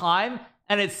all time,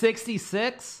 and it's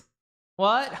 66.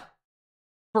 What?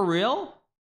 For real?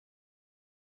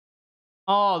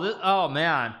 Oh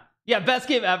man. Yeah, best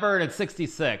game ever, and it's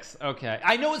 66. Okay,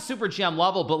 I know it's super GM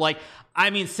level, but like, I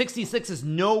mean, 66 is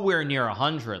nowhere near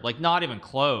 100. Like, not even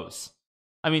close.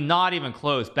 I mean, not even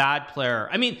close. Bad player.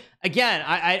 I mean, again,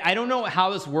 I don't know how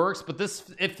this works, but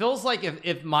it feels like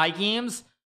if my games,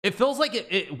 it feels like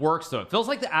it works though. It feels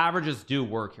like the averages do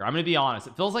work here. I'm gonna be honest.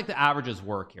 It feels like the averages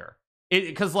work here.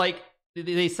 Because like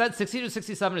they said, 60 to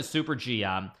 67 is super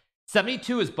GM.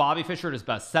 72 is Bobby Fischer at his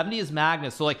best. 70 is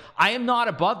Magnus. So like, I am not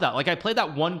above that. Like, I played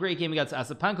that one great game against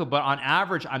Esipenko, but on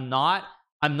average, I'm not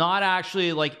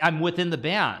actually, like, I'm within the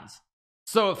bands.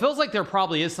 So it feels like there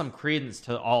probably is some credence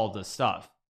to all of this stuff.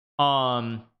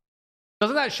 Doesn't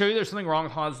that show you there's something wrong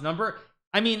with Han's number?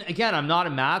 I mean, again, I'm not a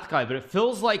math guy, but it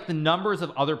feels like the numbers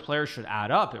of other players should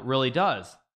add up. It really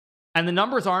does. And the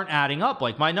numbers aren't adding up.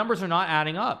 Like, my numbers are not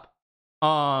adding up.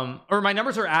 Or my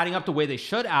numbers are adding up the way they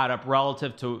should add up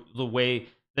relative to the way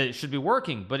that it should be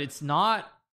working, but it's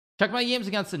not. Check my games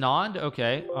against Anand.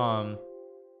 Okay.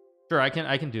 Sure, I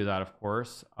can do that, of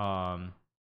course.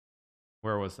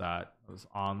 Where was that? It was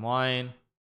online.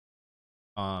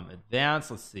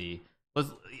 Advanced. Let's see.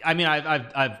 I mean,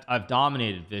 I've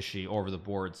dominated Vichy over the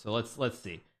board, so let's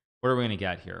see. What are we gonna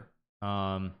get here?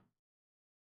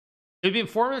 It'd be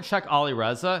informative to check Ali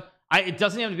Reza. It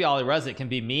doesn't have to be Ali Reza. It can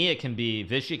be me. It can be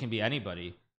Vichy. It can be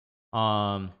anybody.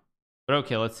 But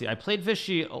okay, let's see. I played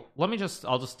Vichy.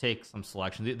 I'll just take some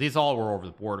selections. These all were over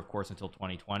the board, of course, until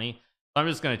 2020. I'm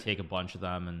just going to take a bunch of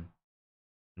them and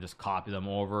just copy them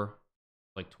over,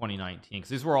 like 2019, because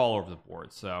these were all over the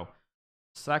board. So,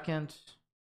 second,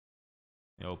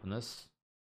 let me open this.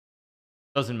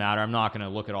 Doesn't matter. I'm not going to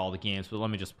look at all the games, but let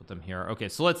me just put them here. Okay,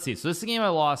 so let's see. So this is a game I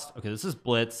lost. Okay, this is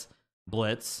Blitz.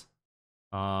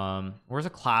 Where's a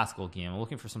classical game? I'm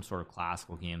looking for some sort of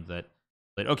classical game that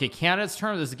okay, Canada's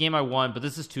turn. This is a game I won, but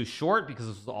this is too short because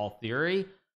this was all theory.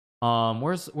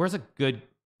 Where's a good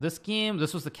this game?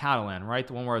 This was the Catalan, right?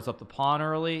 The one where I was up the pawn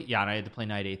early. Yeah, and I had to play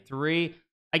knight a3.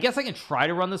 I guess I can try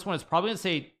to run this one. It's probably gonna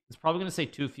say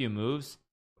too few moves.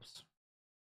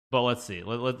 But let's see.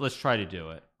 Let's try to do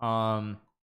it. Because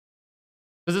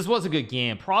this was a good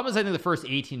game. Problem is, I think the first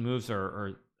 18 moves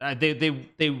are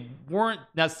they weren't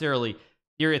necessarily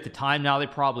theory at the time. Now they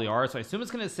probably are. So I assume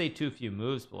it's going to say too few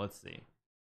moves, but let's see.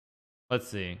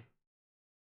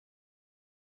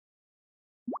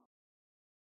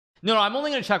 No, I'm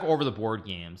only going to check over the board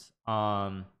games.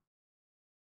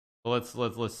 Let's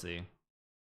see.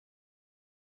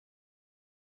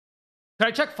 Can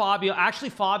I check Fabio? Actually,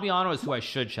 Fabiano is who I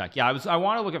should check. Yeah, I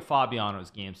want to look at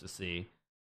Fabiano's games to see.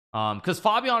 Because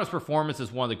Fabiano's performance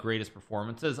is one of the greatest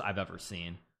performances I've ever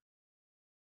seen.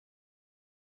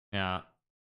 Yeah.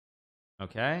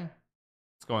 Okay.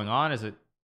 What's going on? Is it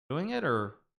doing it,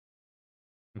 or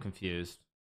I'm confused?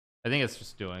 I think it's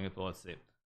just doing it, but let's see.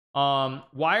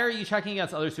 Why are you checking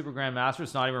against other Super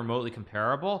Grandmasters? Not even remotely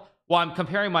comparable. Well, I'm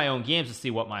comparing my own games to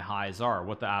see what my highs are,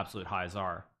 what the absolute highs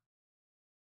are.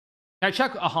 Can I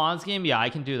check a Hans game? Yeah, I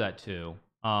can do that too.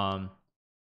 But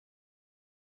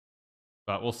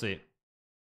we'll see.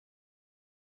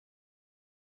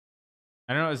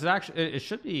 I don't know. Is it actually? It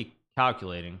should be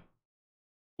calculating.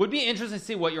 Would be interesting to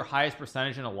see what your highest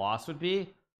percentage in a loss would be.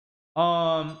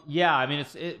 Yeah, I mean,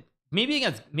 maybe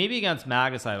against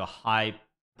Magnus I have a high.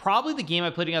 Probably the game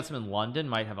I played against him in London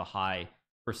might have a high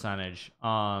percentage.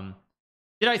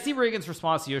 Did I see Reagan's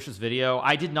response to Yoshi's video?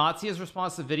 I did not see his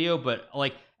response to the video, but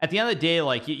like at the end of the day,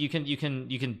 like you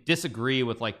can disagree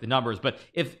with like the numbers, but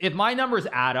if my numbers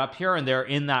add up here and they're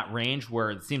in that range where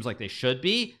it seems like they should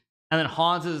be, and then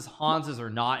Hans's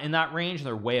are not in that range and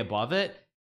they're way above it,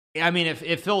 I mean,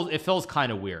 it feels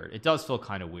kind of weird. It does feel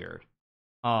kind of weird.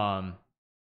 I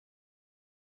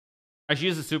should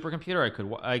use a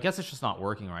supercomputer. I guess it's just not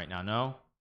working right now. No,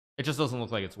 it just doesn't look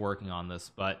like it's working on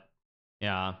this, but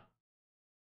yeah.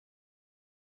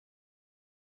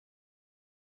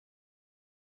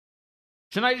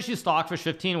 Shouldn't I just use Stockfish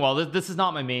 15? Well, this is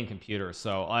not my main computer,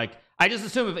 so like I just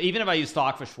assume even if I use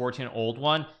Stockfish 14, old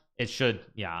one, it should,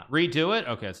 yeah, redo it.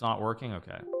 Okay, it's not working.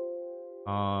 Okay.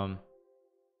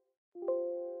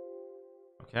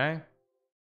 Okay.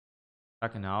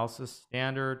 Back analysis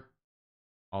standard.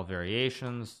 All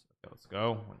variations. Okay, let's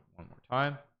go one more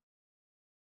time.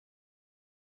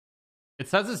 It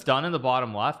says it's done in the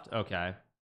bottom left. Okay.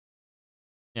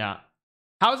 Yeah.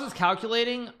 How is this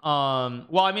calculating?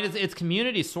 Well, I mean, it's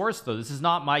community sourced though. This is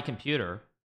not my computer.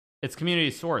 It's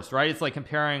community sourced, right? It's like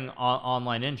comparing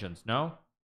online engines. No,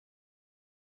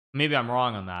 maybe I'm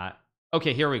wrong on that.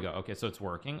 Okay, here we go. Okay, so it's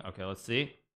working. Okay, let's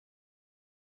see.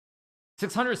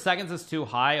 600 seconds is too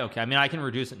high. Okay, I mean, I can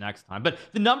reduce it next time, but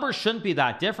the numbers shouldn't be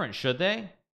that different, should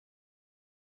they?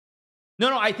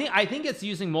 No, I think it's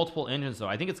using multiple engines though.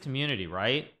 I think it's community,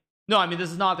 right? No, I mean,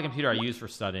 this is not the computer I use for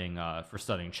studying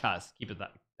chess. Keep it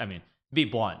that. I mean, be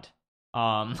blunt.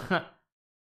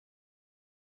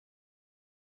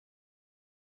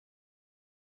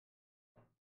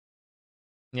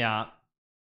 Yeah.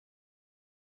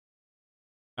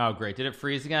 Oh, great. Did it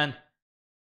freeze again?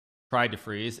 Tried to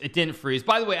freeze. It didn't freeze.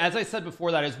 By the way, as I said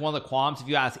before, that is one of the qualms. If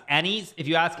you ask any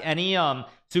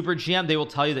Super GM, they will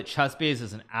tell you that Chessbase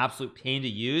is an absolute pain to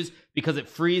use because it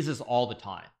freezes all the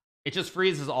time. It just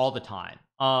freezes all the time.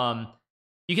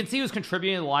 You can see who's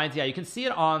contributing to the lines. Yeah, you can see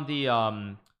it on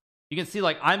the you can see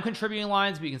like I'm contributing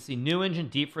lines, but you can see new engine,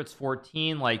 Deep Fritz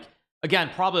 14. Like again,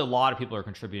 probably a lot of people are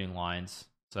contributing lines.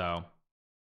 So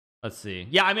let's see.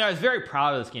 Yeah, I mean, I was very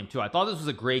proud of this game too. I thought this was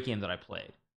a great game that I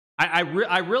played. I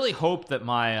really hope that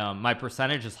my my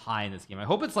percentage is high in this game. I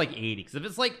hope it's like 80, because if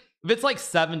it's like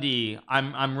 70,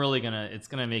 I'm really it's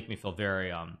gonna make me feel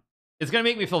very it's gonna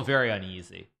make me feel very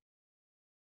uneasy.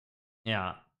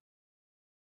 Yeah.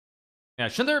 Yeah,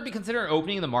 shouldn't there be considered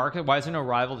opening in the market? Why is there no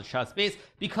rival to Chessbase?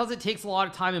 Because it takes a lot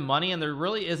of time and money, and there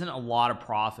really isn't a lot of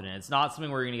profit in it. It's not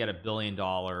something where you're gonna get $1 billion.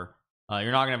 You're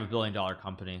not gonna have $1 billion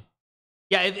company.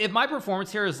 Yeah, if my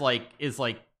performance here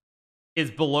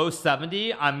is below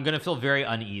 70, I'm gonna feel very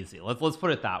uneasy. Let's put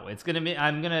it that way. It's gonna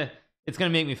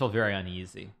make me feel very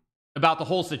uneasy about the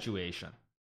whole situation.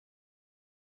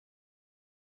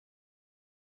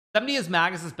 70 is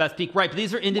Magnus's best peak, right? But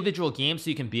these are individual games, so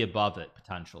you can be above it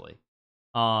potentially.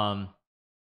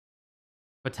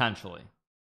 Potentially.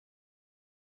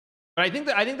 But I think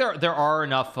there are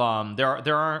enough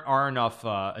there are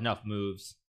enough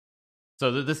moves.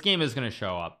 So this game is going to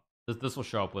show up. This will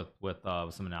show up with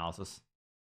some analysis.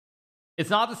 It's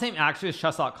not the same actually as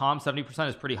chess.com. 70%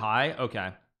 is pretty high.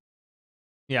 Okay.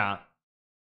 Yeah.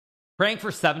 Praying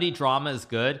for 70 drama is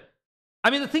good. I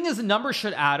mean, the thing is, the numbers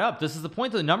should add up. This is the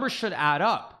point. The numbers should add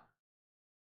up.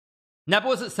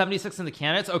 Nepo is at 76 in the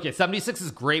candidates. Okay, 76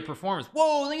 is great performance.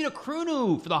 Whoa, thank you to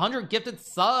Krunu for the 100 gifted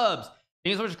subs.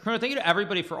 Thank you so much, Krunu. Thank you to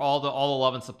everybody for all the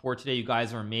love and support today. You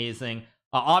guys are amazing.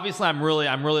 Obviously, I'm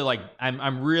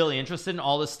really interested in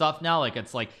all this stuff now. Like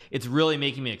it's really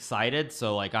making me excited.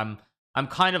 So like I'm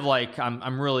kind of like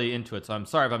I'm really into it. So I'm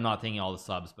sorry if I'm not thanking all the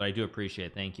subs, but I do appreciate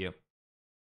it. Thank you.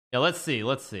 Yeah, let's see.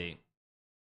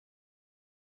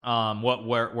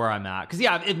 Where I'm at, because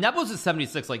yeah, if Nepo's at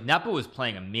 76, like Nepo is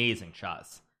playing amazing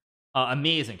chess, and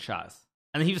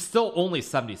he was still only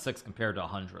 76 compared to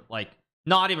 100, like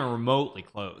not even remotely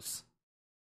close.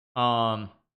 Yeah,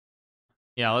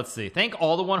 let's see. Thank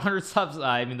all the 100 subs.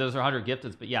 I mean, those are 100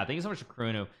 gifted, but yeah, thank you so much to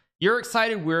Krunu. You're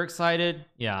excited, we're excited.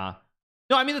 Yeah,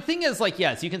 No, I mean, the thing is, like,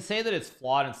 yes, you can say that it's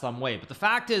flawed in some way, but the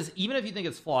fact is, even if you think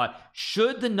it's flawed,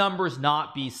 should the numbers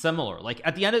not be similar? Like,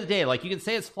 at the end of the day, like, you can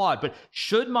say it's flawed, but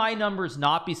should my numbers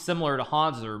not be similar to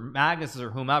Hans's or Magnus's or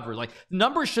whomever? Like, the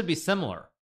numbers should be similar,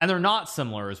 and they're not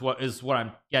similar is what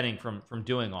I'm getting from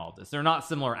doing all of this. They're not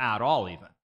similar at all, even.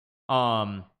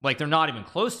 Like, they're not even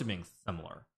close to being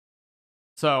similar.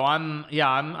 So I'm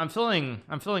feeling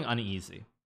uneasy.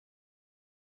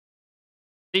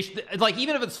 Like,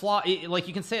 even if it's flawed, like,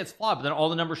 you can say it's flawed, but then all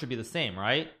the numbers should be the same,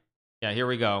 right? Yeah, here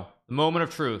we go. The moment of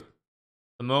truth.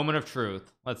 The moment of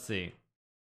truth. Let's see.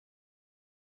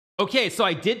 Okay, so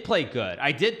I did play good.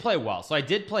 I did play well. So I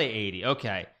did play 80.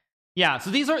 Okay. Yeah, so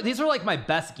these are like my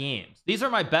best games. These are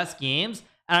my best games,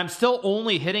 and I'm still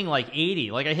only hitting like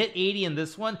 80. Like, I hit 80 in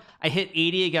this one. I hit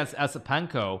 80 against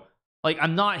Esipenko. Like,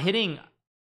 I'm not hitting.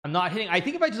 I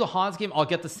think if I do the Hans game, I'll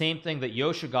get the same thing that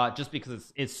Yosha got, just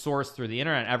because it's sourced through the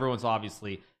internet. Everyone's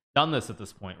obviously done this at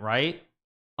this point, right?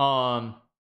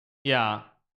 Yeah,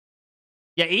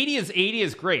 80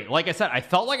 is great. Like I said, I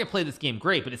felt like I played this game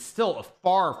great, but it's still a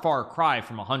far cry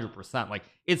from 100%. Like,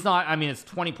 it's not. I mean, it's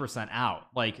 20% out.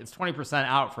 Like, it's 20%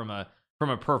 out from a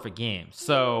perfect game.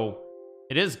 So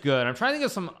it is good. I'm trying to think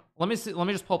of some. Let me see. Let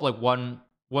me just pull up like one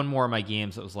more of my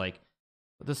games that was like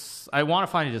this. I want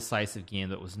to find a decisive game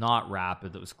that was not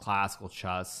rapid, that was classical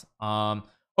chess. Oh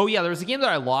yeah, there was a game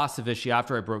that I lost to Vichy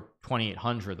after I broke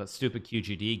 2800, that stupid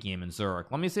QGD game in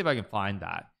Zurich. Let me see if I can find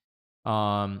that.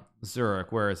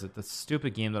 Zurich, where is it? The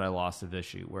stupid game that I lost to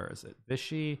Vichy. Where is it?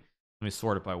 Vichy. Let me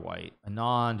sort it by white.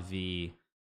 Anand v.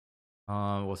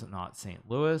 Was it not St.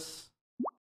 Louis?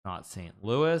 Not St.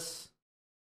 Louis.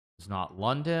 It was not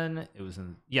London. It was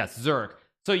in, yes, Zurich.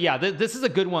 So yeah, this is a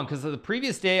good one, because the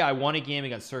previous day I won a game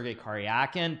against Sergei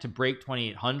Karyakin to break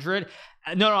 2800.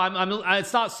 No,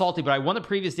 it's not salty, but I won the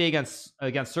previous day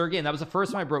against Sergei, and that was the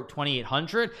first time I broke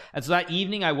 2800. And so that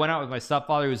evening I went out with my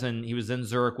stepfather. He was in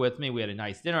Zurich with me. We had a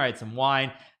nice dinner. I had some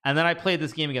wine, and then I played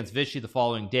this game against Vichy the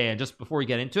following day. And just before we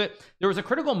get into it, there was a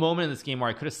critical moment in this game where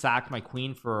I could have sacked my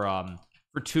queen for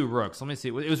 2 rooks. Let me see.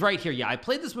 It was right here. Yeah, I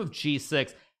played this move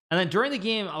G6. And then during the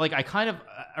game, like, I kind of,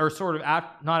 or sort of,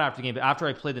 not after the game, but after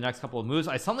I played the next couple of moves,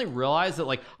 I suddenly realized that,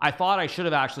 like, I thought I should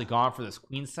have actually gone for this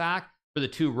queen sack for the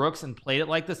 2 rooks and played it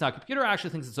like this. Now, computer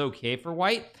actually thinks it's okay for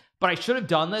white, but I should have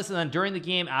done this. And then during the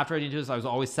game, after I did this, I was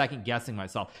always second guessing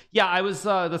myself. Yeah, I was,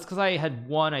 that's because I had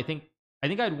won, I think I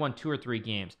had won 2 or 3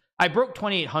 games. I broke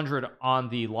 2800 on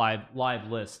the live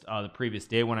list the previous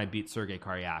day when I beat Sergei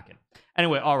Karyakin.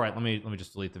 Anyway, all right, let me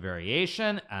just delete the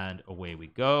variation, and away we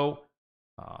go.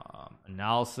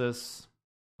 Analysis.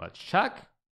 Let's check.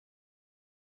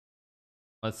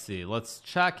 Let's see. Let's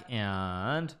check,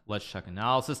 and let's check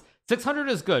analysis. 600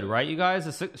 is good, right, you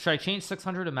guys? Should I change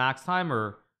 600 to max time,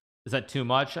 or is that too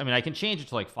much? I mean, I can change it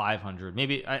to like 500.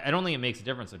 Maybe. I don't think it makes a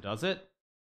difference. So does it?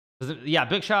 Yeah,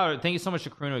 big shout out. Thank you so much to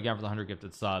Kruno again for the 100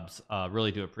 gifted subs.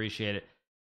 Really do appreciate it.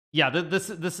 Yeah, this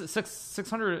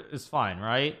 600 is fine,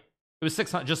 right? It was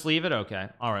 600. Just leave it. Okay.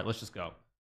 All right. Let's just go.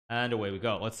 And away we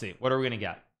go. Let's see. What are we going to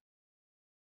get?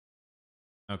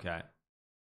 Okay.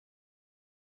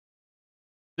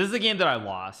 This is a game that I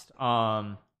lost.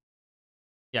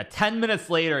 Yeah, 10 minutes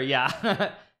later.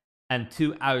 Yeah. And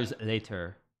 2 hours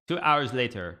later. 2 hours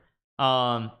later.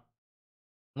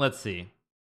 Let's see.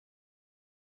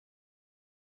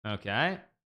 Okay. Thank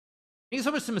you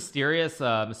so much to Mysterious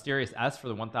S for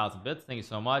the 1,000 bits. Thank you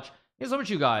so much. Thank you so much,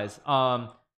 you guys.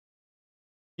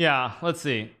 Yeah, let's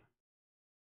see.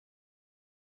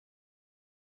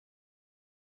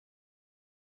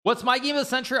 What's my game of the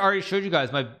century? I already showed you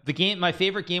guys. My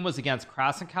favorite game was against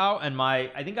Krasenkow, and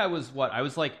I think I was what? I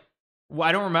was like, well,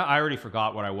 I don't remember. I already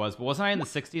forgot what I was, but wasn't I in the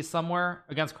 60s somewhere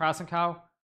against Krasenkow?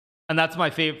 And that's my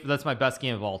favorite. That's my best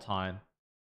game of all time.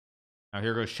 Now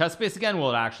here goes chess base again. Will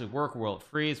it actually work? Will it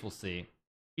freeze? We'll see.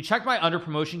 You checked my under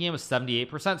promotion game was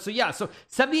 78%. So yeah, so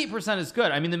 78% is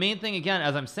good. I mean, the main thing again,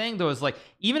 as I'm saying though, is like,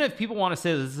 even if people want to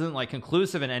say this isn't like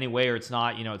conclusive in any way, or it's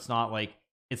not, it's not like,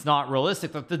 it's not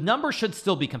realistic, the numbers should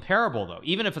still be comparable though.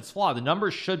 Even if it's flawed, the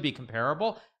numbers should be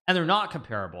comparable, and they're not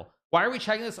comparable. Why are we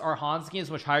checking this? Are Hans games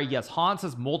much higher? Yes, Hans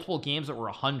has multiple games that were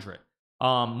 100.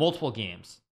 Multiple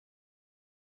games.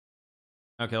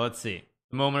 Okay, let's see.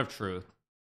 The moment of truth.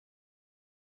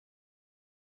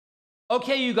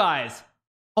 Okay, you guys.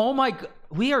 Oh my god,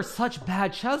 we are such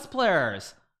bad chess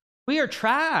players. We are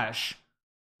trash.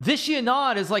 Vichy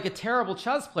Anand is like a terrible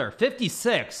chess player.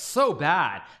 56, so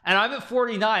bad. And I'm at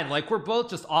 49. Like, we're both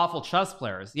just awful chess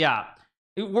players. Yeah.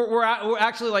 We're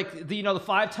actually like the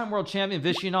 5-time world champion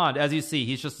Vichy Anand. As you see,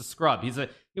 he's just a scrub. He's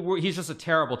just a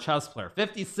terrible chess player.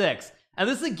 56. And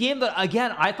this is a game that,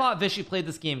 again, I thought Vishy played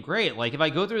this game great. Like, if I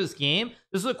go through this game,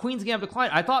 this is a Queen's Gambit decline.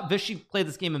 I thought Vishy played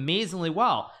this game amazingly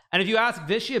well. And if you ask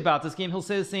Vishy about this game, he'll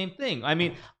say the same thing. I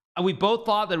mean, we both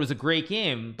thought that it was a great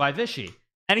game by Vishy.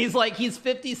 And he's like, he's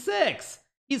 56.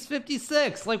 He's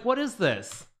 56. Like, what is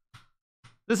this?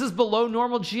 This is below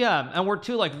normal GM. And we're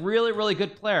two, like, really, really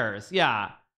good players.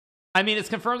 Yeah. I mean, it's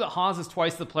confirmed that Hans is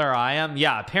twice the player I am.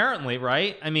 Yeah, apparently,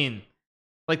 right? I mean,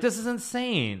 like, this is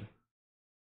insane.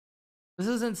 This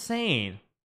is insane.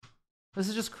 This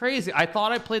is just crazy. I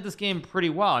thought I played this game pretty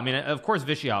well. I mean, of course,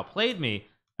 Vishy outplayed me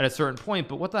at a certain point,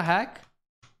 but what the heck?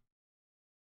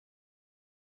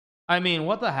 I mean,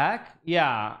 what the heck?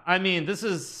 Yeah, I mean, this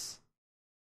is...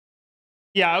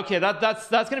 Yeah, okay, that's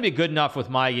gonna be good enough with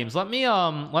my games. Let me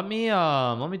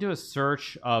do a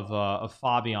search of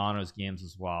Fabiano's games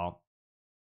as well.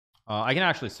 I can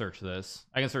actually search this.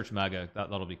 I can search Mega.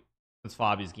 That'll be, since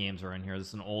Fabi's games are in here. This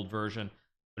is an old version,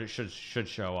 but it should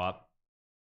show up.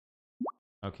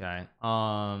 Okay.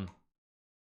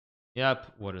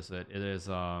 Yep. What is it? It is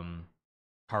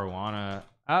Caruana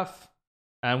F.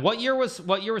 And what year was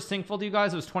Syncful to you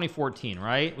guys? It was 2014,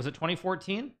 right? Was it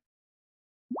 2014?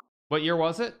 What year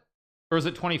was it? Or was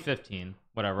it 2015?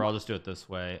 Whatever, I'll just do it this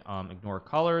way. Ignore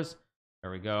colors.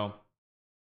 There we go.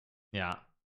 Yeah.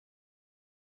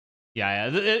 Yeah,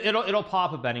 it'll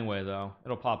pop up anyway though.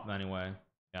 It'll pop up anyway.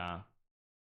 Yeah.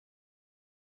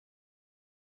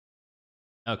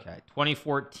 Okay,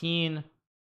 2014.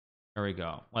 There we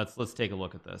go. Let's take a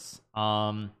look at this.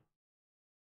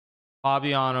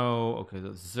 Fabiano, okay,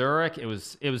 the Zurich, it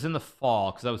was in the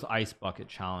fall because that was Ice Bucket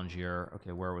Challenge year.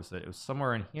 Okay, where was it? It was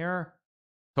somewhere in here.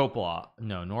 Topla,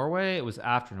 no, Norway. It was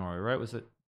after Norway, right?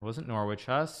 Wasn't Norway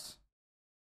chess?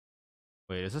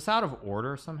 Wait, is this out of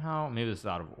order somehow? Maybe this is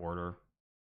out of order.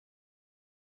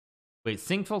 Wait,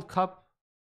 Singfield Cup.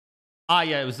 Ah,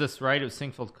 yeah, it was this, right? It was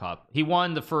Singfield Cup. He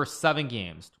won the first 7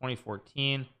 games,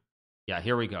 2014. Yeah,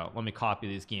 here we go. Let me copy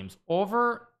these games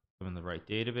over. Put them in the right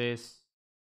database.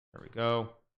 There we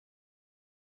go.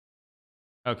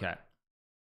 Okay.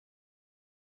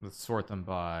 Let's sort them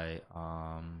by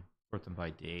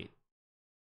date.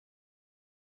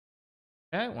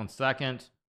 Okay, 1 second.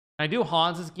 Can I do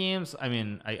Hans's games? I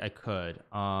mean, I could.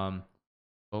 But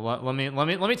let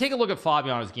me take a look at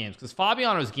Fabiano's games, because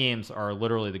Fabiano's games are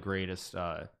literally the greatest.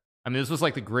 I mean, this was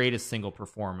like the greatest single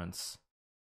performance.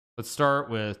 Let's start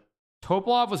with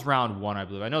Topolov was round 1, I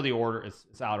believe. I know the order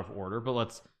is out of order, but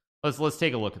let's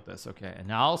take a look at this. Okay,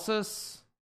 analysis.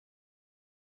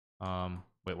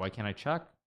 Wait, why can't I check?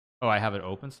 Oh, I have it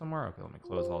open somewhere. Okay, let me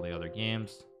close all the other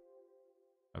games.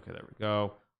 Okay, there we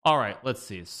go. All right, let's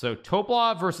see. So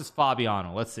Topolov versus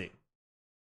Fabiano. Let's see.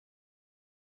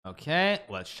 Okay,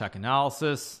 let's check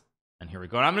analysis. And here we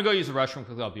go. And I'm gonna go use the restroom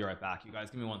quickly. I'll be right back. You guys,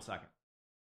 give me 1 second.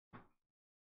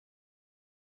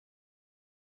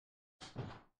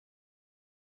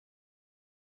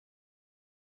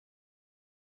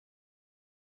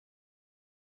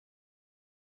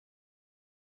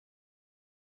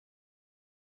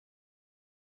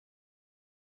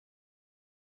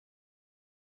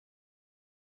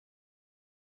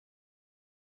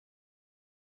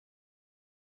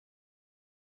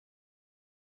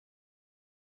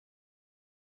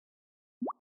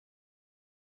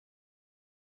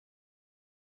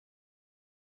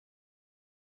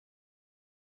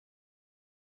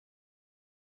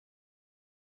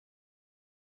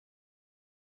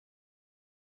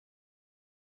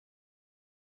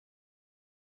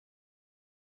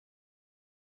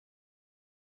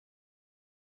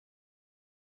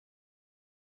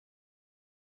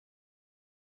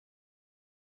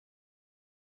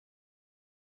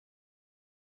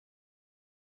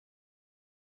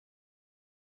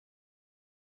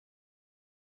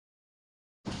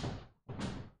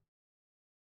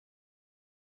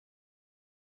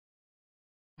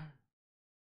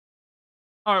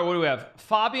 All right, what do we have?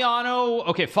 Fabiano.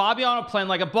 Okay, Fabiano playing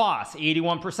like a boss,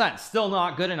 81%. Still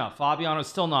not good enough. Fabiano's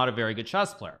still not a very good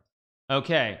chess player.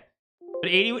 Okay, but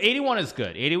 81 is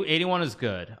good. 81 is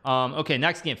good. Okay,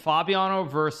 next game, Fabiano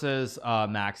versus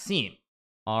Maxime.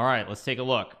 All right, let's take a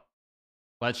look.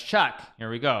 Let's check.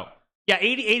 Here we go. Yeah,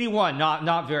 81,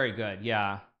 not very good.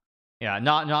 Yeah,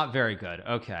 not very good.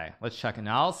 Okay, let's check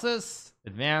analysis.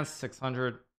 Advanced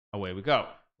 600. Away we go.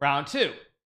 Round 2.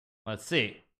 Let's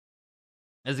see.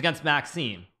 Is against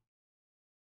Maxime.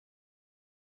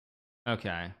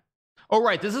 Okay. Oh,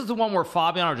 right. This is the one where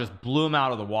Fabiano just blew him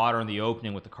out of the water in the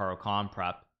opening with the Caro-Kann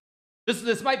prep.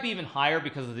 This might be even higher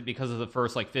because of the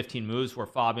first like 15 moves where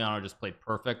Fabiano just played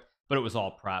perfect, but it was all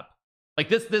prep. Like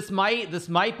this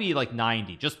might be like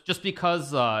 90 just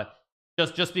because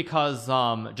just because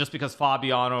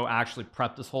Fabiano actually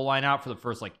prepped this whole line out for the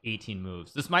first like 18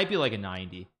 moves. This might be like a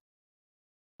 90.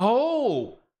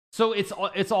 Oh, so it's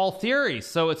all theory.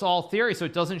 So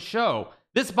it doesn't show.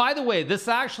 This, by the way, this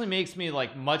actually makes me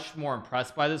like much more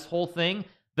impressed by this whole thing,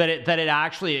 that it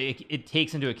actually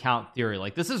takes into account theory.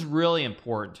 Like, this is really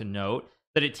important to note,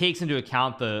 that it takes into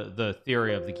account the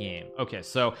theory of the game. Okay,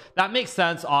 so that makes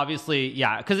sense, obviously.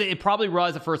 Yeah, because it probably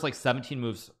realized the first 17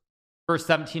 moves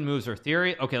are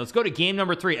theory. Okay, let's go to game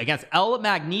number 3 against El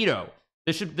Magneto.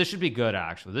 This should be good,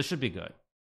 actually. This should be good.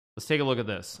 Let's take a look at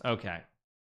this. Okay,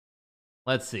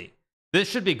 let's see. This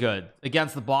should be good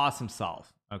against the boss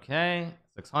himself. Okay,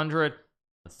 600.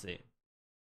 Let's see.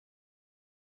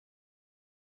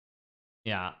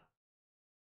 Yeah,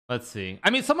 let's see. I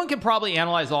mean, someone can probably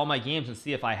analyze all my games and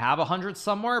see if I have 100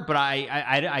 somewhere, but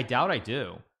I doubt I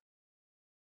do.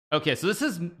 Okay, so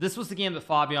this was the game that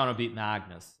Fabiano beat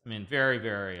Magnus. I mean, very,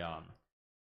 very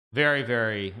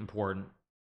important.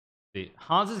 See,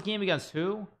 Hans's game against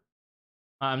who?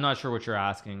 I'm not sure what you're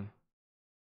asking.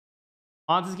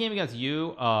 Hans's game against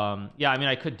you? Yeah, I mean,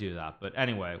 I could do that, but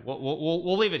anyway,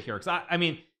 we'll leave it here, because I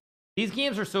mean, these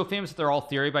games are so famous that they're all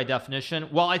theory by definition.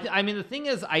 Well, I mean, the thing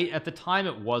is, at the time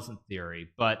it wasn't theory,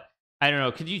 but I don't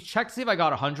know. Could you check to see if I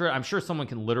got 100? I'm sure someone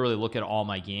can literally look at all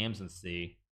my games and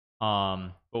see.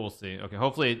 But we'll see. Okay,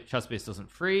 hopefully ChessBase doesn't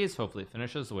freeze. Hopefully it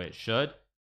finishes the way it should.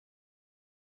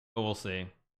 But we'll see.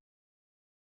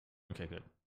 Okay, good.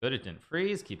 Good, it didn't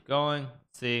freeze. Keep going.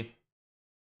 Let's see.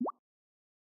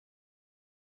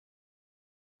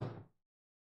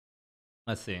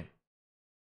 Let's see.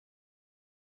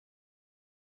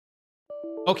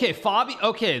 Okay,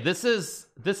 okay, this is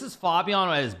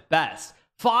Fabiano at his best.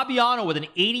 Fabiano with an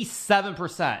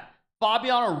 87%.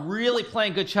 Fabiano really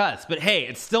playing good chess, but hey,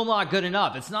 it's still not good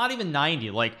enough. It's not even 90.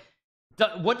 Like,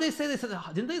 what did they say?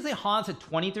 Didn't they say Hans had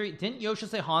 23? Didn't Yosha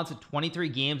say Hans had 23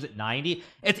 games at 90?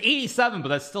 It's 87, but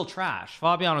that's still trash.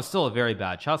 Fabiano's still a very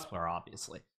bad chess player,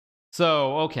 obviously.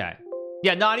 So, okay.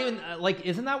 Yeah, not even, like,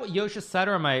 isn't that what Yosha said,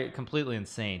 or am I completely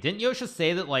insane? Didn't Yosha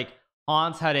say that, like,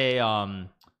 Hans had a,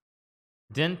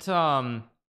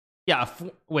 yeah,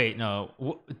 wait, no.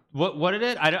 What did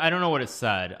it? I don't know what it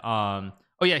said.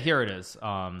 Oh yeah, here it is.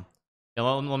 Yeah,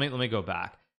 let me go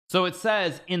back. So it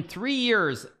says in 3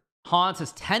 years, Hans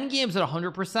has 10 games at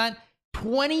 100%,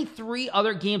 23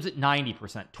 other games at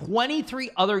 90%, 23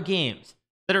 other games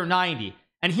that are 90.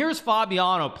 And here's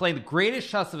Fabiano playing the greatest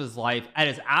chess of his life at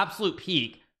his absolute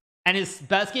peak, and his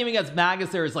best game against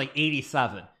Magnus there is like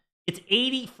 87. It's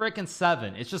 80 freaking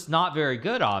 7. It's just not very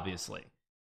good, obviously.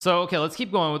 So okay, let's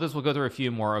keep going with this. We'll go through a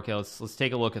few more. Okay, let's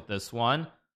take a look at this one.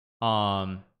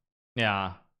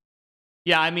 Yeah,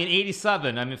 I mean,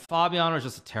 87. I mean, Fabiano is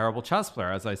just a terrible chess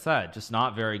player, as I said, just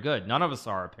not very good. None of us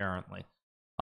are, apparently.